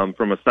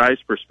from a size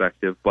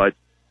perspective. But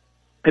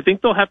I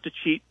think they'll have to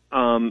cheat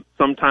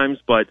sometimes,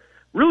 but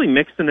really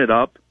mixing it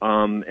up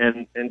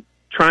and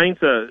trying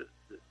to.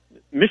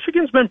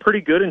 Michigan's been pretty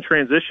good in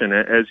transition,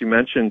 as you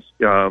mentioned,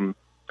 you know,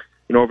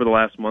 over the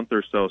last month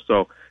or so.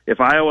 So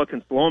if Iowa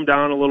can slow them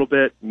down a little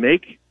bit,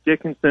 make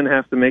Dickinson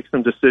have to make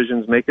some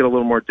decisions, make it a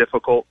little more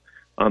difficult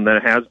than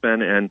it has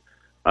been, and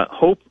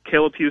hope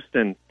Caleb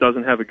Houston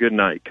doesn't have a good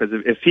night, because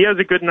if he has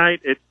a good night,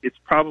 it's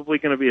probably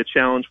going to be a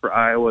challenge for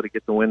Iowa to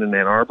get the win in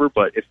Ann Arbor.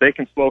 But if they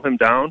can slow him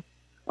down,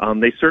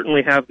 they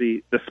certainly have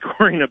the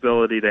scoring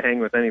ability to hang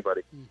with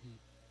anybody. Mm-hmm.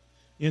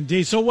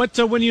 Indeed. So what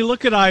when you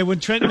look at Iowa, when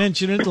Trent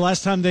mentioned it, the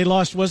last time they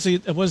lost was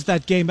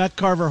that game at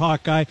Carver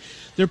Hawkeye.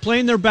 They're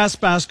playing their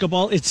best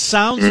basketball. It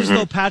sounds as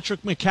though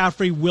Patrick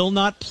McCaffrey will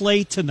not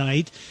play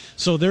tonight,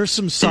 so there's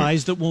some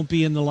size that won't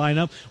be in the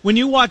lineup. When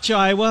you watch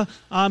Iowa,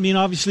 I mean,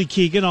 obviously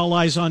Keegan, all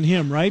eyes on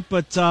him, right?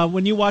 But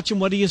when you watch him,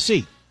 what do you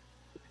see?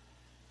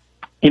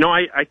 You know,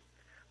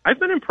 I've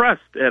been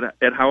impressed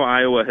at how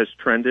Iowa has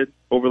trended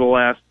over the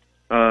last,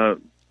 I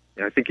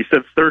think you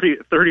said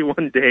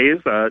 31 days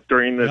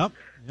during this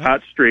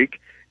hot streak.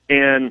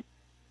 And,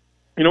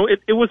 you know,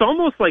 it was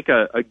almost like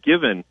a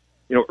given,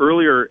 you know,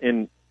 earlier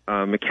in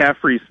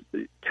McCaffrey's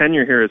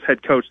tenure here as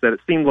head coach, that it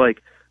seemed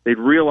like they'd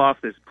reel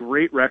off this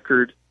great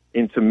record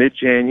into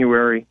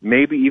mid-January,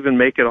 maybe even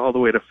make it all the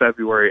way to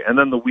February, and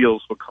then the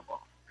wheels would come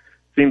off.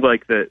 Seemed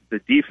like the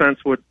defense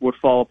would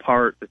fall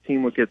apart, the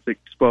team would get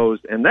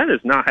exposed, and that is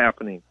not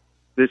happening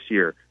this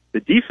year. The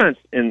defense,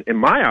 in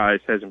my eyes,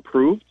 has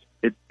improved.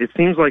 It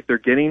seems like they're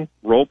getting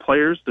role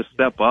players to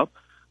step up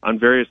on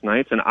various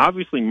nights, and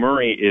obviously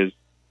Murray is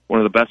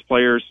one of the best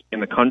players in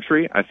the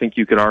country. I think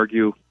you could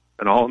argue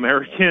an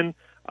All-American,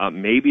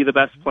 maybe the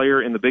best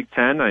player in the Big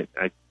Ten. I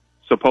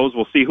suppose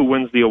we'll see who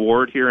wins the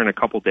award here in a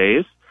couple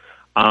days.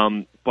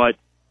 But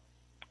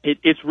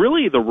it's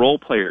really the role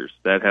players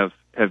that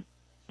have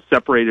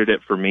separated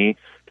it for me.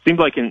 It seems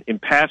like in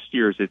past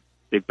years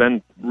they've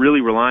been really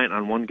reliant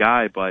on one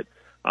guy, but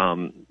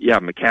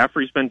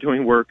McCaffrey's been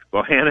doing work,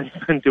 Bohannon's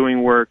been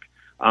doing work.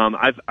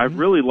 I've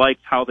really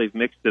liked how they've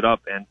mixed it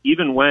up, and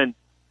even when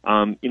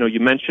you know, you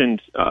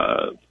mentioned,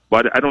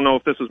 but I don't know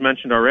if this was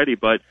mentioned already,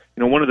 but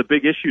you know, one of the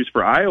big issues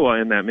for Iowa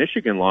in that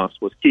Michigan loss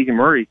was Keegan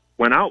Murray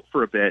went out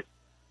for a bit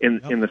in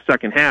the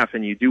second half,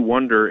 and you do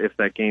wonder if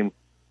that game,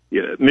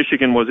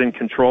 Michigan was in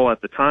control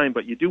at the time,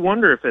 but you do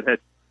wonder if it had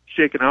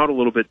shaken out a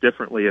little bit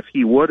differently, if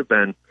he would have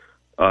been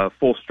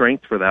full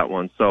strength for that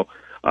one. So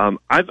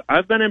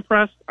I've been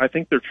impressed. I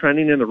think they're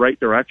trending in the right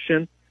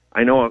direction.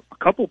 I know a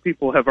couple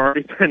people have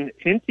already been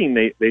hinting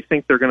they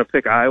think they're going to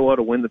pick Iowa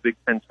to win the Big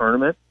Ten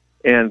tournament,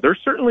 and they're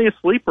certainly a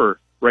sleeper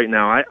right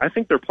now. I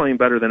think they're playing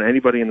better than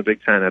anybody in the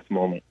Big Ten at the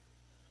moment.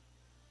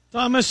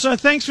 Thomas,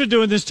 thanks for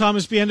doing this,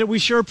 Thomas Bienda. We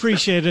sure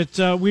appreciate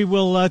it. We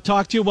will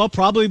talk to you, well,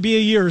 probably be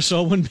a year or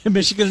so when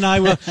Michigan and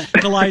Iowa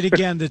collide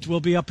again. That will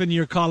be up in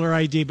your caller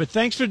ID. But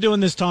thanks for doing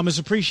this, Thomas.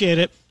 Appreciate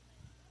it.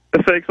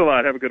 Thanks a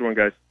lot. Have a good one,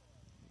 guys.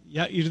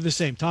 Yeah, you do the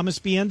same. Thomas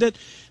Bienda,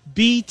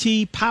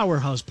 BT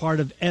Powerhouse, part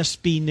of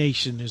SB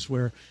Nation, is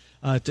where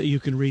you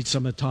can read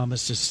some of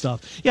Thomas's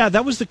stuff. Yeah,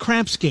 that was the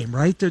Cramps game,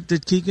 right?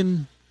 That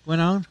Keegan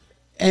went out?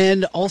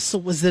 And also,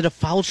 was it a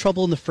foul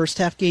trouble in the first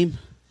half game?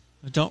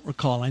 I don't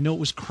recall. I know it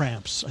was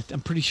Cramps.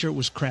 I'm pretty sure it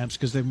was Cramps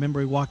because I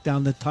remember he walked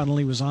down the tunnel.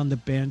 He was on the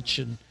bench.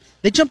 And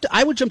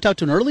Iowa jumped out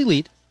to an early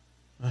lead.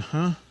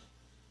 Uh-huh.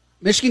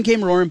 Michigan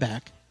came roaring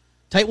back.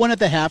 Tight one at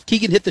the half.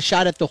 Keegan hit the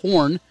shot at the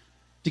horn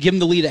to give him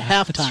the lead at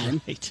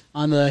halftime. Right.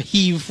 On the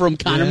heave from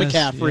Connor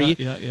McCaffrey.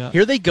 Yeah.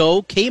 Here they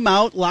go. Came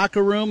out,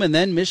 locker room, and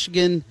then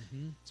Michigan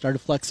started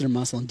flexing their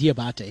muscle. And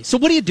Diabate. So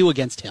what do you do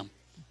against him?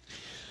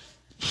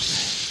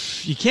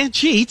 You can't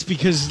cheat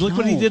because look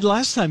what he did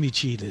last time he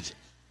cheated.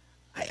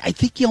 I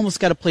think you almost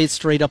got to play it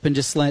straight up and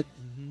just let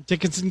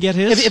Dickinson get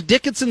his? If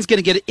Dickinson's going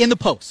to get it in the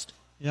post.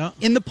 Yeah.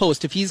 In the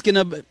post. If he's going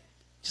to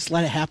just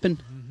let it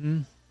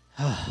happen.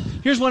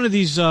 Here's one of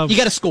these. You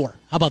got to score.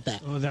 How about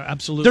that? Oh,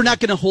 absolutely. They're not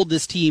going to hold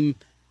this team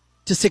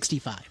to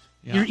 65.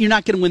 Yeah. You're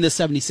not going to win this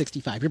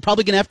 70-65. You're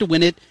probably going to have to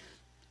win it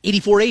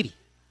 84-80.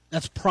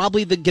 That's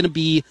probably going to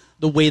be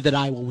the way that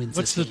Iowa wins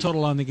What's this the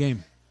total on the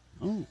game?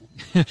 Oh.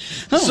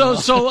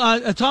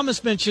 So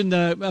Thomas mentioned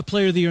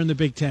Player of the Year in the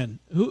Big Ten.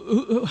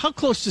 How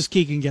close does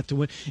Keegan get to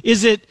win?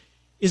 Is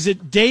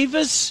it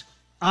Davis,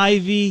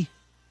 Ivy,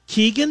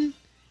 Keegan?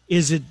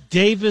 Is it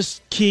Davis,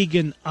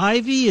 Keegan,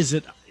 Ivy?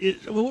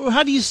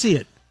 How do you see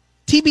it?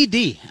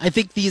 TBD. I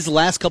think these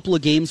last couple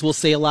of games will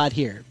say a lot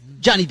here.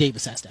 Johnny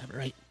Davis has to have it,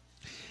 right?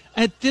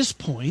 At this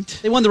point,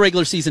 they won the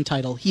regular season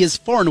title. He is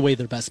far and away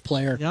their best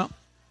player. Yeah.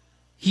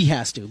 He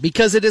has to,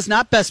 because it is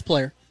not best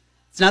player.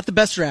 It's not the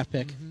best draft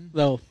pick,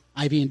 though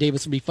Ivy and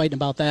Davis would be fighting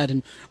about that,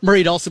 and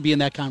Murray'd also be in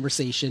that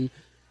conversation.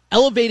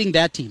 Elevating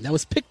that team that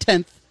was picked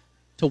 10th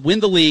to win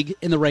the league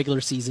in the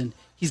regular season,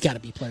 he's got to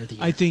be Player of the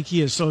Year. I think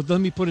he is. So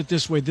let me put it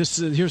this way.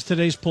 Here's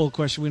today's poll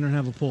question. We don't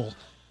have a poll.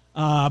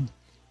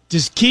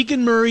 Does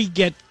Keegan Murray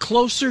get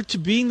closer to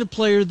being the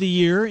Player of the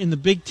Year in the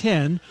Big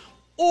Ten,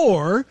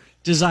 or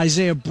does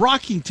Isaiah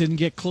Brockington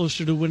get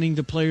closer to winning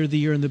the Player of the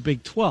Year in the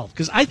Big 12?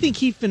 Because I think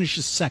he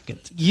finishes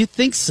second. You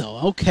think so?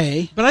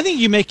 Okay. But I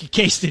think you make a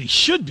case that he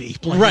should be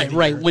Player of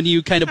the Year. When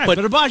you kind of put...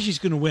 But Abaji's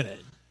going to win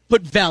it.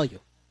 Put value.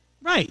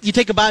 Right. You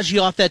take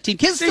Abaji off that team.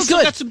 Kansas They still still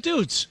good. got some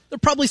dudes. They're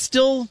probably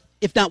still,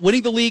 if not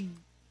winning the league,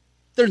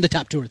 they're in the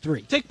top 2 or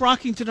 3. Take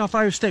Brockington off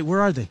Iowa State.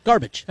 Where are they?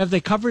 Garbage. Have they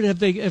covered? Have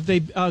they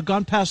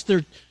gone past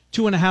their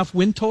 2.5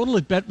 win total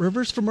at Bet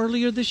Rivers from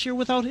earlier this year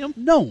without him?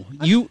 No.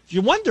 You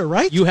wonder,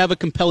 right? You have a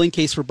compelling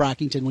case for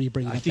Brockington when you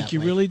bring it up. I think that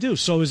you way. really do.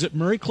 So is it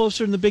Murray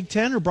closer in the Big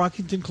 10 or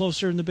Brockington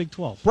closer in the Big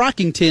 12?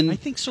 Brockington, I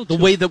think so, the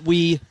too. way that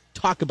we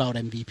talk about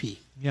MVP.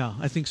 Yeah,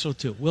 I think so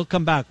too. We'll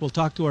come back. We'll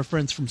talk to our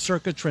friends from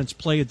Circa, Trent's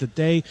Play of the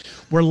Day.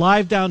 We're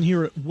live down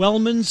here at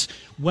Wellman's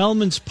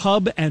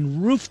Pub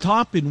and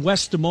Rooftop in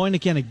West Des Moines.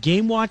 Again, a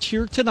game watch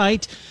here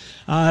tonight.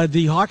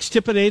 The Hawks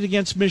tip at 8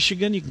 against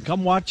Michigan. You can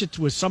come watch it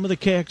with some of the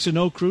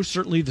KXNO crew.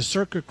 Certainly the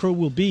Circa crew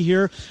will be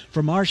here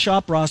from our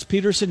shop. Ross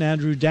Peterson,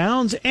 Andrew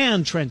Downs,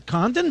 and Trent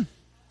Condon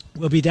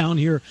will be down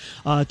here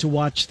to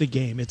watch the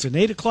game. It's an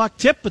 8 o'clock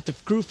tip, but the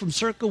crew from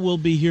Circa will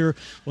be here.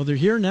 Well, they're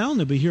here now, and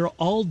they'll be here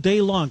all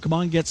day long. Come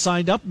on, get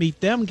signed up,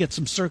 meet them, get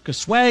some Circa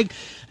swag,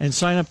 and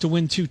sign up to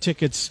win 2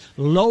 tickets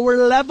lower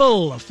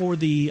level for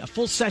the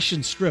full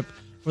session strip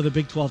for the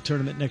Big 12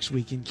 tournament next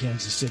week in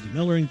Kansas City.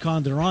 Miller and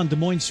Condon are on Des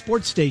Moines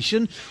Sports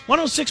Station,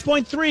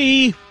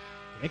 106.3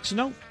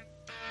 KXNO.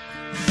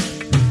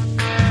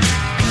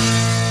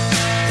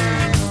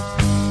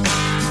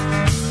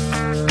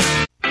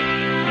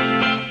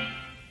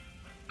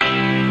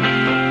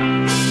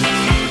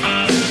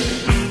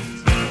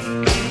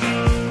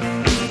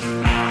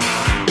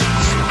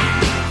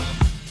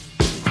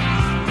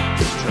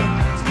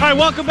 All right,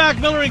 welcome back,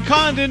 Miller and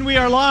Condon. We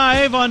are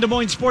live on Des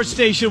Moines Sports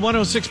Station,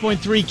 106.3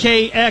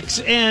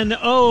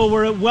 KXNO.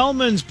 We're at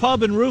Wellman's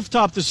Pub and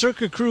Rooftop. The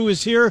Circa crew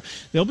is here.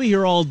 They'll be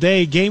here all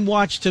day. Game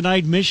watch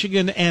tonight,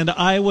 Michigan and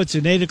Iowa. It's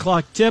an 8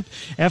 o'clock tip.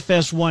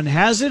 FS1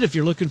 has it. If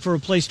you're looking for a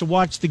place to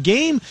watch the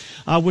game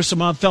with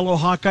some fellow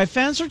Hawkeye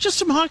fans or just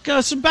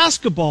some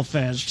basketball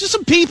fans, just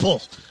some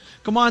people,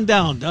 come on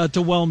down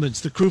to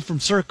Wellman's. The crew from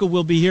Circa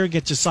will be here.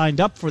 Get you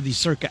signed up for the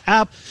Circa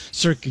app,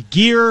 Circa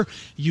gear.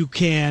 You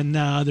can,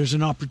 there's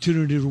an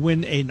opportunity to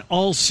win an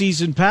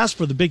all-season pass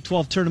for the Big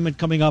 12 tournament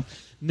coming up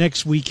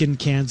next week in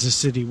Kansas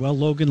City. Well,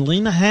 Logan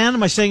Linehan,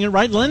 am I saying it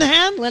right?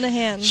 Linehan?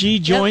 Linehan. She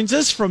joins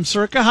us from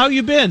Circa. How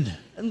you been?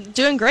 I'm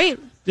doing great.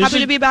 Happy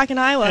to be back in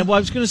Iowa. And I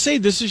was going to say,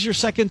 this is your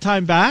second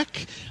time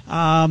back.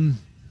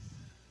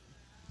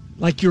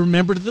 Like you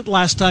remembered the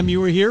last time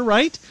you were here,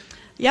 right?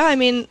 Yeah, I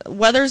mean,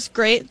 weather's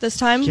great this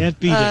time. Can't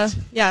beat it.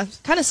 Yeah,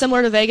 kind of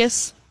similar to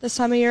Vegas this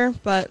time of year,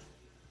 but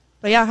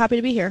yeah, happy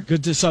to be here.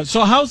 Good to see.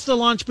 So how's the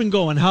launch been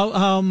going? How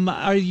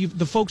are you,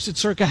 the folks at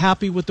Circa,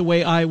 happy with the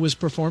way Iowa's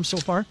performed so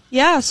far?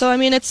 Yeah, so I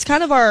mean, it's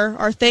kind of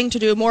our thing to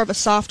do more of a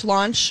soft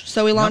launch.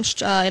 So we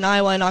launched in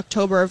Iowa in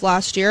October of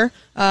last year.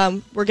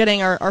 We're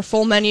getting our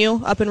full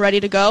menu up and ready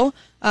to go.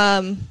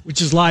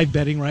 Which is live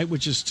betting, right?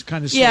 Which is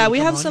kind of we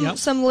have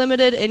some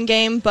limited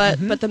in-game, but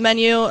the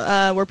menu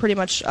we're pretty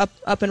much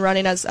up and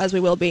running as we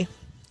will be.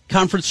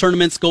 Conference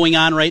tournaments going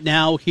on right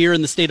now here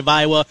in the state of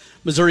Iowa.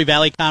 Missouri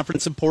Valley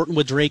Conference, important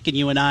with Drake and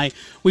you and I.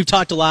 We've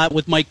talked a lot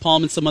with Mike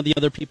Palm and some of the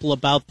other people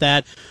about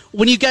that.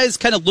 When you guys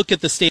kind of look at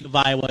the state of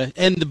Iowa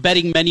and the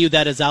betting menu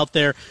that is out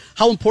there,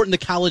 how important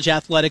the college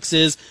athletics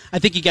is, I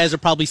think you guys are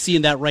probably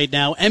seeing that right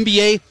now.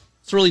 NBA,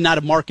 it's really not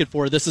a market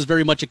for. This is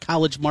very much a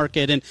college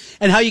market, and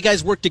how you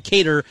guys work to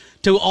cater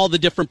to all the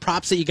different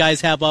props that you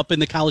guys have up in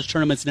the college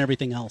tournaments and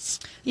everything else.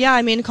 Yeah,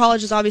 I mean,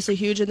 college is obviously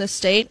huge in this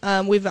state.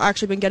 We've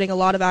actually been getting a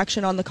lot of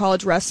action on the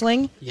college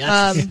wrestling,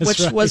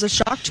 which was a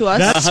shock to us.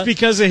 That's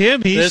because of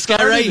him. This guy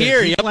right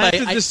here. He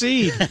planted the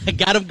seed. I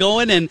got him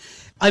going, and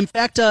in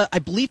fact, I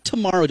believe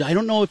tomorrow, I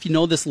don't know if you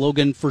know this,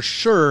 Logan, for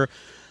sure,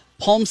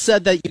 Palm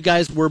said that you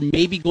guys were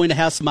maybe going to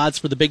have some odds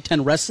for the Big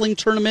Ten wrestling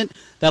tournament.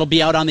 That'll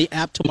be out on the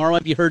app tomorrow.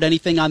 Have you heard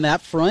anything on that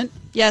front?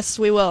 Yes,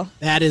 we will.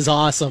 That is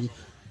awesome.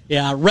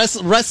 Yeah,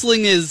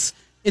 wrestling it's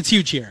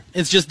huge here.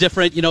 It's just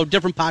different,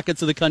 different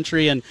pockets of the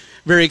country, and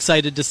very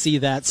excited to see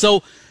that.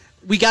 So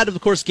we got, of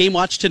course, Game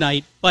Watch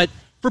tonight, but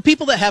for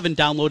people that haven't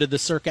downloaded the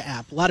Circa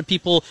app, a lot of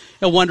people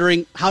are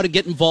wondering how to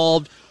get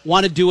involved,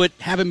 want to do it,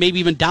 haven't maybe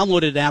even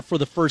downloaded an app for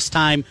the first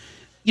time.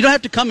 You don't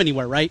have to come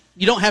anywhere, right?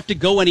 You don't have to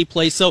go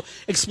anyplace. So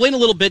explain a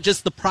little bit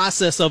just the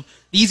process of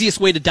the easiest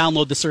way to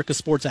download the Circa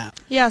Sports app.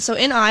 Yeah, so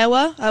in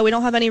Iowa, we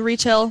don't have any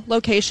retail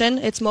location.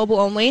 It's mobile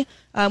only,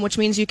 which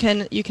means you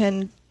can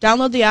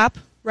download the app,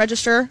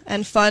 register,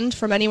 and fund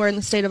from anywhere in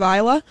the state of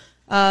Iowa.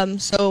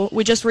 So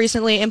we just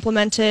recently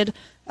implemented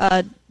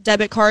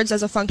debit cards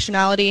as a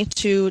functionality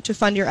to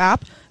fund your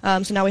app.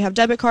 So now we have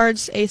debit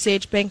cards,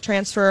 ACH bank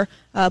transfer,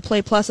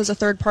 Play Plus as a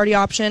third-party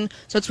option.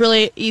 So it's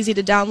really easy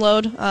to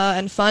download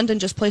and fund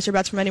and just place your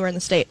bets from anywhere in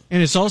the state.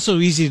 And it's also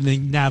easy to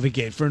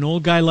navigate. For an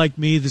old guy like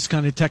me, this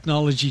kind of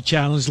technology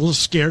challenge, a little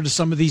scared of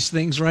some of these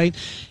things, right?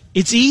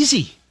 It's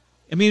easy.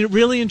 I mean, it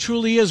really and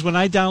truly is. When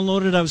I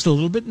downloaded, I was a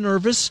little bit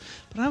nervous,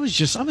 but I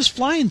was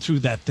flying through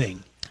that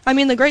thing. I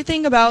mean, the great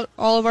thing about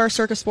all of our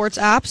Circa Sports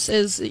apps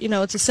is,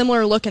 it's a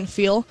similar look and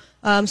feel.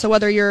 So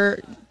whether you're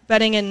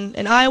betting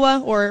in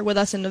Iowa or with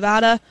us in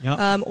Nevada,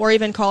 or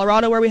even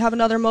Colorado where we have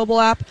another mobile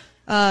app,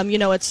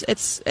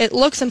 it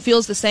looks and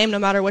feels the same no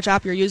matter which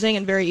app you're using,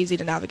 and very easy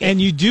to navigate.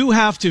 And you do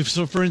have to.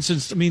 So, for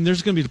instance, I mean,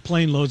 there's going to be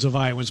plane loads of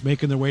Iowans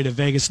making their way to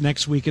Vegas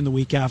next week and the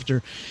week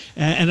after,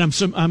 and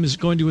I'm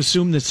going to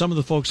assume that some of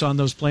the folks on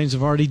those planes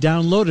have already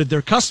downloaded.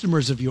 They're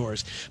customers of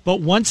yours,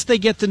 but once they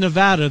get to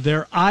Nevada,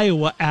 their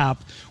Iowa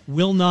app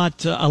will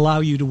not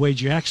allow you to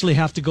wager. You actually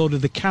have to go to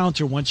the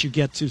counter once you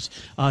get to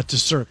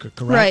Circa,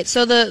 correct? Right.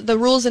 So the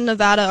rules in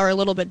Nevada are a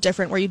little bit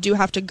different, where you do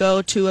have to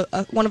go to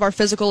one of our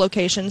physical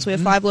locations. We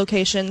have 5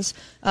 locations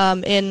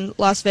in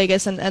Las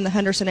Vegas and the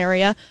Henderson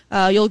area.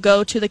 You'll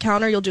go to the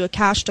counter, you'll do a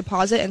cash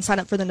deposit, and sign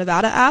up for the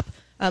Nevada app.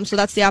 So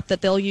that's the app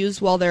that they'll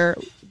use while they're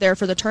there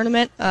for the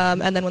tournament.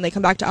 And then when they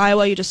come back to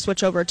Iowa, you just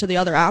switch over to the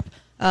other app.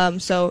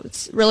 So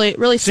it's really,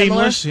 really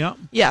similar. Seamless, yeah.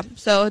 Yeah.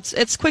 So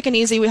it's quick and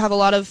easy. We have a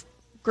lot of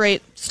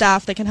great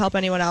staff that can help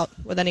anyone out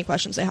with any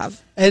questions they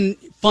have. And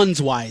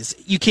funds-wise,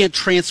 you can't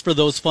transfer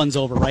those funds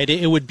over, right?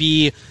 It would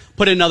be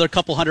put another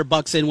couple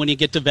 $100 in when you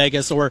get to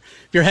Vegas, or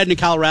if you're heading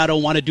to Colorado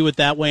and want to do it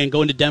that way and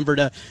going to Denver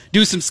to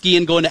do some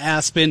skiing, going to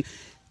Aspen,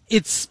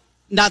 it's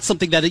not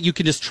something that you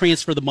can just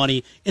transfer the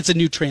money. It's a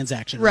new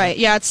transaction. Right.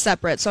 Yeah, it's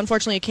separate. So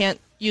unfortunately, you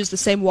can't use the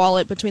same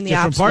wallet between the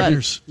different apps.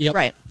 Partners. Yep.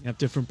 Right. Yep,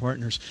 different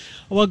partners.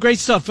 Well, great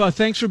stuff.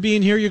 Thanks for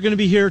being here. You're going to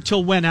be here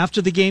till when? After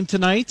the game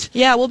tonight?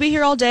 Yeah, we'll be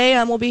here all day.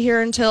 We'll be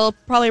here until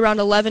probably around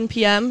 11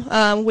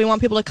 p.m. We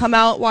want people to come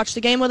out, watch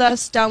the game with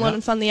us, download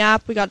and fund the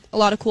app. We got a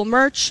lot of cool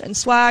merch and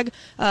swag,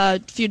 a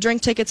few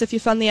drink tickets if you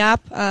fund the app.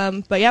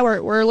 But yeah,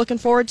 we're looking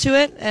forward to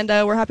it, and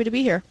we're happy to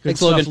be here. Good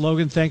stuff,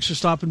 Logan. Thanks for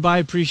stopping by.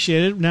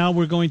 Appreciate it. Now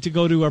we're going to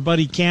go to our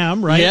buddy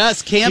Cam, right?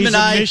 Yes, Cam. He's and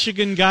I. He's a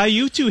Michigan guy.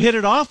 You two hit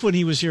it off when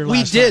he was here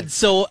last We did. time.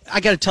 So I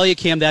got to tell you,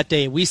 Cam, that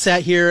day we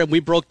sat here and we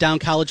broke down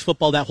college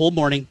football that whole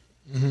morning.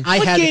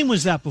 What game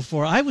was that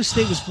before? Iowa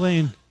State was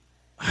playing.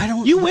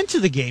 You went to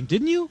the game,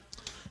 didn't you?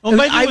 Oh,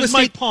 maybe it was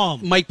Mike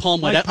Palm. Mike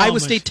Palm went. Iowa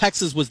State,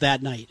 Texas was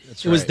that night.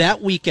 It was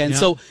that weekend. Yeah.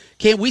 So,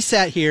 Cam, we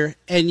sat here,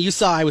 and you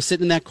saw I was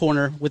sitting in that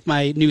corner with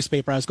my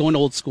newspaper. I was going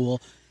old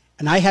school,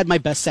 and I had my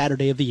best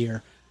Saturday of the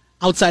year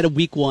outside of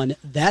week 1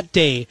 that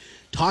day,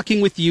 talking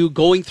with you,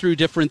 going through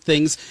different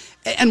things.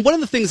 And one of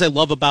the things I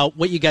love about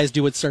what you guys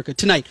do at Circa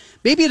tonight,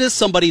 maybe it is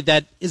somebody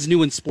that is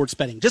new in sports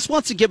betting, just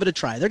wants to give it a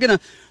try. They're going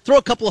to throw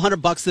a couple of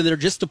 $100 in there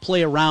just to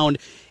play around.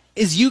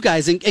 Is you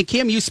guys, and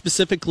Cam, you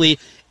specifically,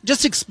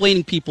 just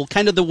explaining people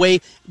kind of the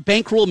way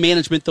bankroll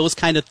management, those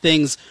kind of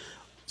things.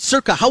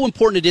 Circa, how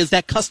important it is,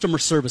 that customer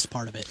service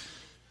part of it.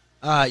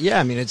 Yeah,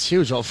 I mean, it's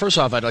huge. Well, first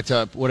off, I'd like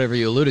to, whatever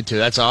you alluded to,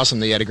 that's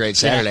awesome that you had a great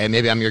Saturday. Yeah.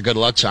 Maybe I'm your good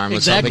luck charm.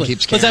 Exactly.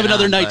 Let's have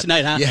another night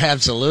tonight, huh? Yeah,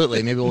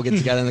 absolutely. Maybe we'll get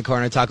together in the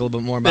corner and talk a little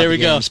bit more about the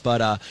games. Go.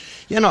 But,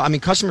 I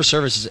mean, customer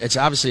service, it's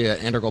obviously an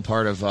integral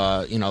part of,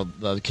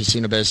 the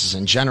casino business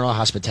in general.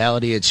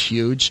 Hospitality, it's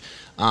huge.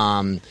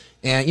 And,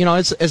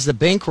 as the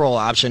bankroll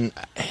option,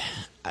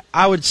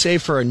 I would say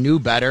for a new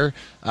bettor,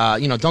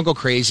 don't go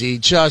crazy.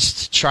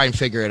 Just try and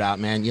figure it out,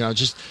 man.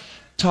 Just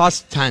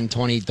toss $10,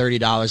 $20,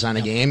 $30 on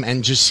a game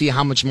and just see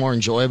how much more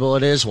enjoyable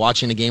it is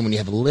watching a game when you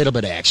have a little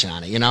bit of action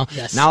on it,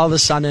 Yes. Now all of a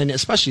sudden,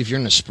 especially if you're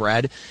in a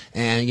spread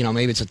and,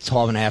 maybe it's a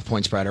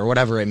 12.5-point spread or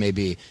whatever it may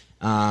be,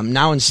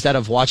 now instead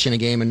of watching a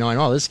game and knowing,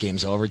 this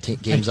game's over,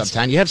 game's up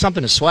 10, you have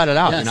something to sweat it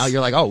out, yes.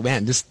 You're like, oh,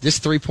 man, this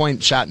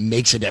 3-point shot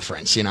makes a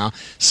difference,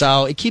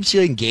 So it keeps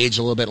you engaged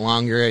a little bit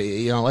longer,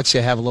 lets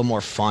you have a little more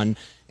fun.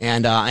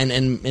 And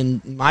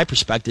in my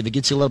perspective, it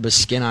gets you a little bit of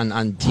skin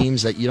on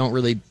teams that you don't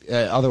really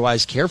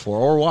otherwise care for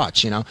or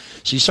watch, So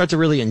you start to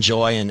really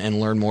enjoy and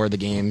learn more of the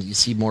game. You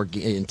see more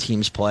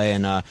teams play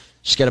and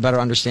just get a better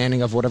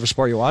understanding of whatever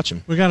sport you're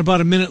watching. We got about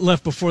a minute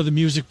left before the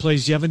music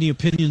plays. Do you have any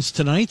opinions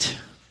tonight?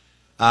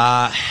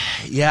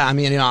 Yeah, I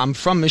mean, I'm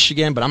from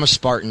Michigan, but I'm a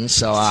Spartan,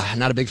 so I'm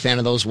not a big fan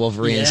of those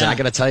Wolverines. Yeah. And I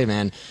got to tell you,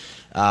 man,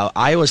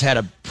 Iowa's had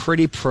a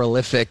pretty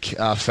prolific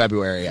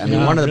February. I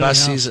mean, one of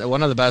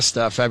the best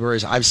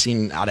Februaries I've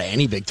seen out of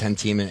any Big Ten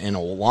team in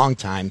a long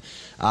time.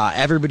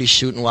 Everybody's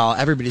shooting well.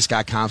 Everybody's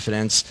got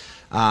confidence.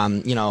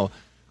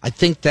 I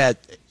think that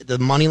the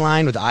money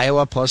line with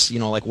Iowa plus,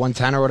 like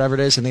 110 or whatever it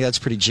is, I think that's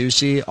pretty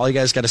juicy. All you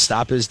guys got to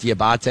stop is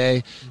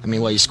Diabate. I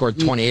mean, you scored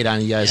 28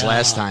 on you guys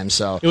last time,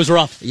 so it was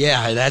rough.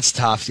 Yeah, that's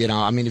tough.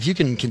 I mean, if you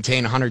can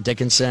contain Hunter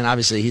Dickinson,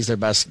 obviously he's their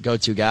best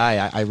go-to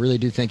guy. I really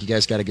do think you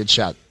guys got a good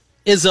shot.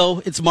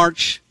 Izzo, it's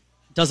March.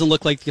 Doesn't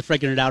look like you're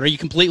figuring it out. Are you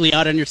completely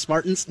out on your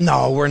Spartans?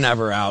 No, we're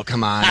never out.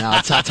 Come on,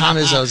 Tom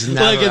Izzo's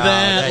never out. Look at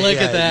that! Look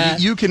at that!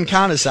 You can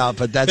count us out,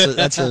 but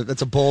that's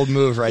a bold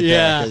move right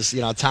there. Because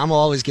Tom will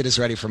always get us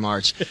ready for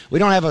March. We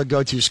don't have a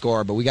go-to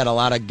scorer, but we got a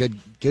lot of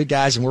good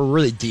guys, and we're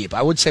really deep.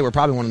 I would say we're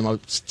probably one of the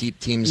most deep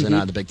teams in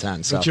the Big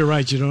Ten. So. But you're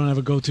right. You don't have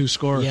a go-to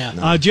scorer. Yeah.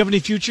 No. Do you have any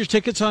future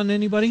tickets on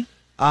anybody?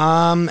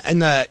 My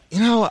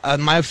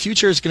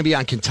future is going to be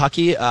on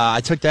Kentucky.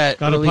 I took that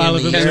Got early a pile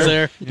in the of year.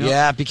 there. Yep.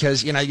 Yeah,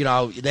 because they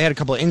had a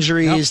couple of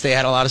injuries. Yep. They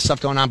had a lot of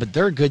stuff going on, but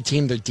they're a good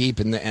team. They're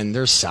deep and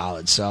they're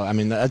solid. So I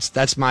mean,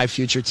 that's my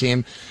future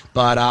team.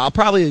 But I'll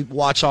probably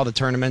watch all the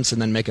tournaments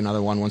and then make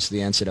another one once the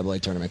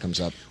NCAA tournament comes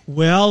up.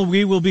 Well,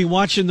 we will be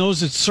watching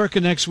those at Circa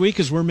next week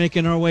as we're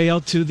making our way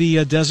out to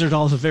the desert.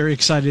 All very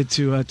excited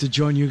to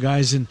join you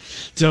guys and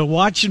to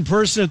watch in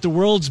person at the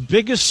world's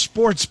biggest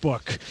sports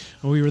book.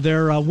 We were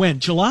there when?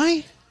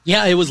 July?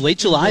 Yeah, it was late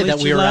July that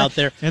we were out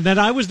there. And then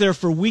I was there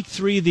for week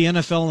 3 of the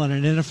NFL on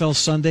an NFL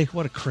Sunday.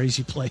 What a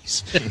crazy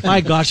place.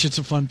 My gosh, it's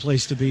a fun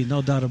place to be,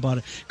 no doubt about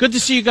it. Good to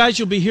see you guys.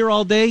 You'll be here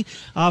all day.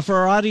 For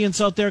our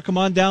audience out there, come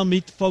on down,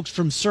 meet the folks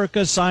from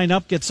Circa, sign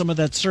up, get some of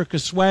that Circa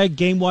swag.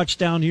 Game Watch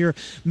down here,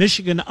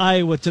 Michigan,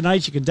 Iowa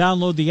tonight. You can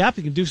download the app.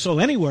 You can do so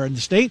anywhere in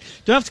the state.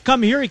 Don't have to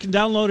come here. You can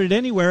download it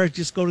anywhere.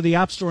 Just go to the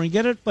App Store and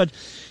get it. But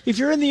if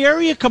you're in the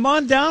area, come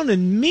on down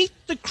and meet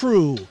the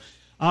crew.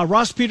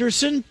 Ross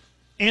Peterson,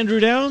 Andrew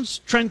Downs,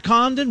 Trent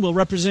Condon will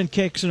represent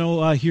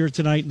KXNO here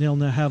tonight, and they'll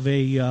have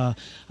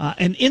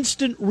an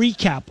instant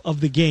recap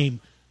of the game.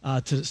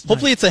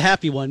 Hopefully it's a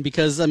happy one,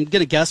 because I'm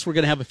going to guess we're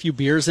going to have a few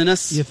beers in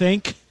us. You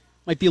think?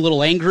 Might be a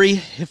little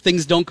angry if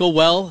things don't go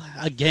well.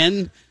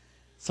 Again,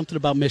 something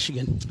about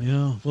Michigan.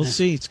 Yeah, we'll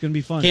see. It's going to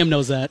be fun. Cam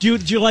knows that. Do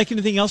you like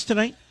anything else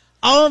tonight?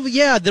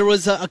 Yeah, there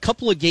was a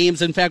couple of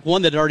games. In fact,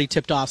 one that had already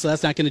tipped off, so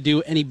that's not going to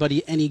do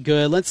anybody any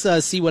good. Let's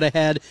see what I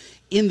had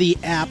in the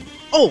app.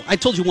 Oh, I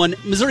told you one.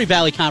 Missouri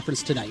Valley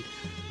Conference tonight.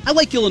 I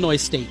like Illinois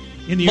State.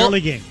 In the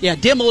early game. Yeah,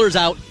 Dan Muller's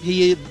out.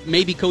 He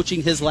may be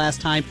coaching his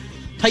last time.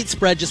 Tight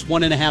spread, just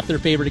 1.5 their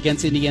favorite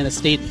against Indiana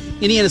State.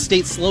 Indiana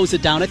State slows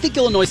it down. I think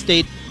Illinois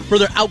State, for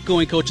their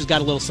outgoing coach, has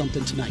got a little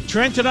something tonight.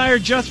 Trent and I are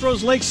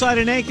Jethro's Lakeside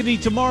and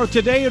Ankeny tomorrow.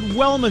 Today at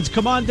Wellman's.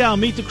 Come on down.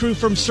 Meet the crew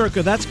from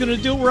Circa. That's going to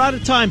do it. We're out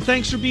of time.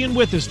 Thanks for being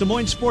with us. Des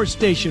Moines Sports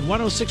Station,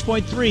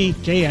 106.3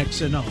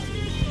 KXNO.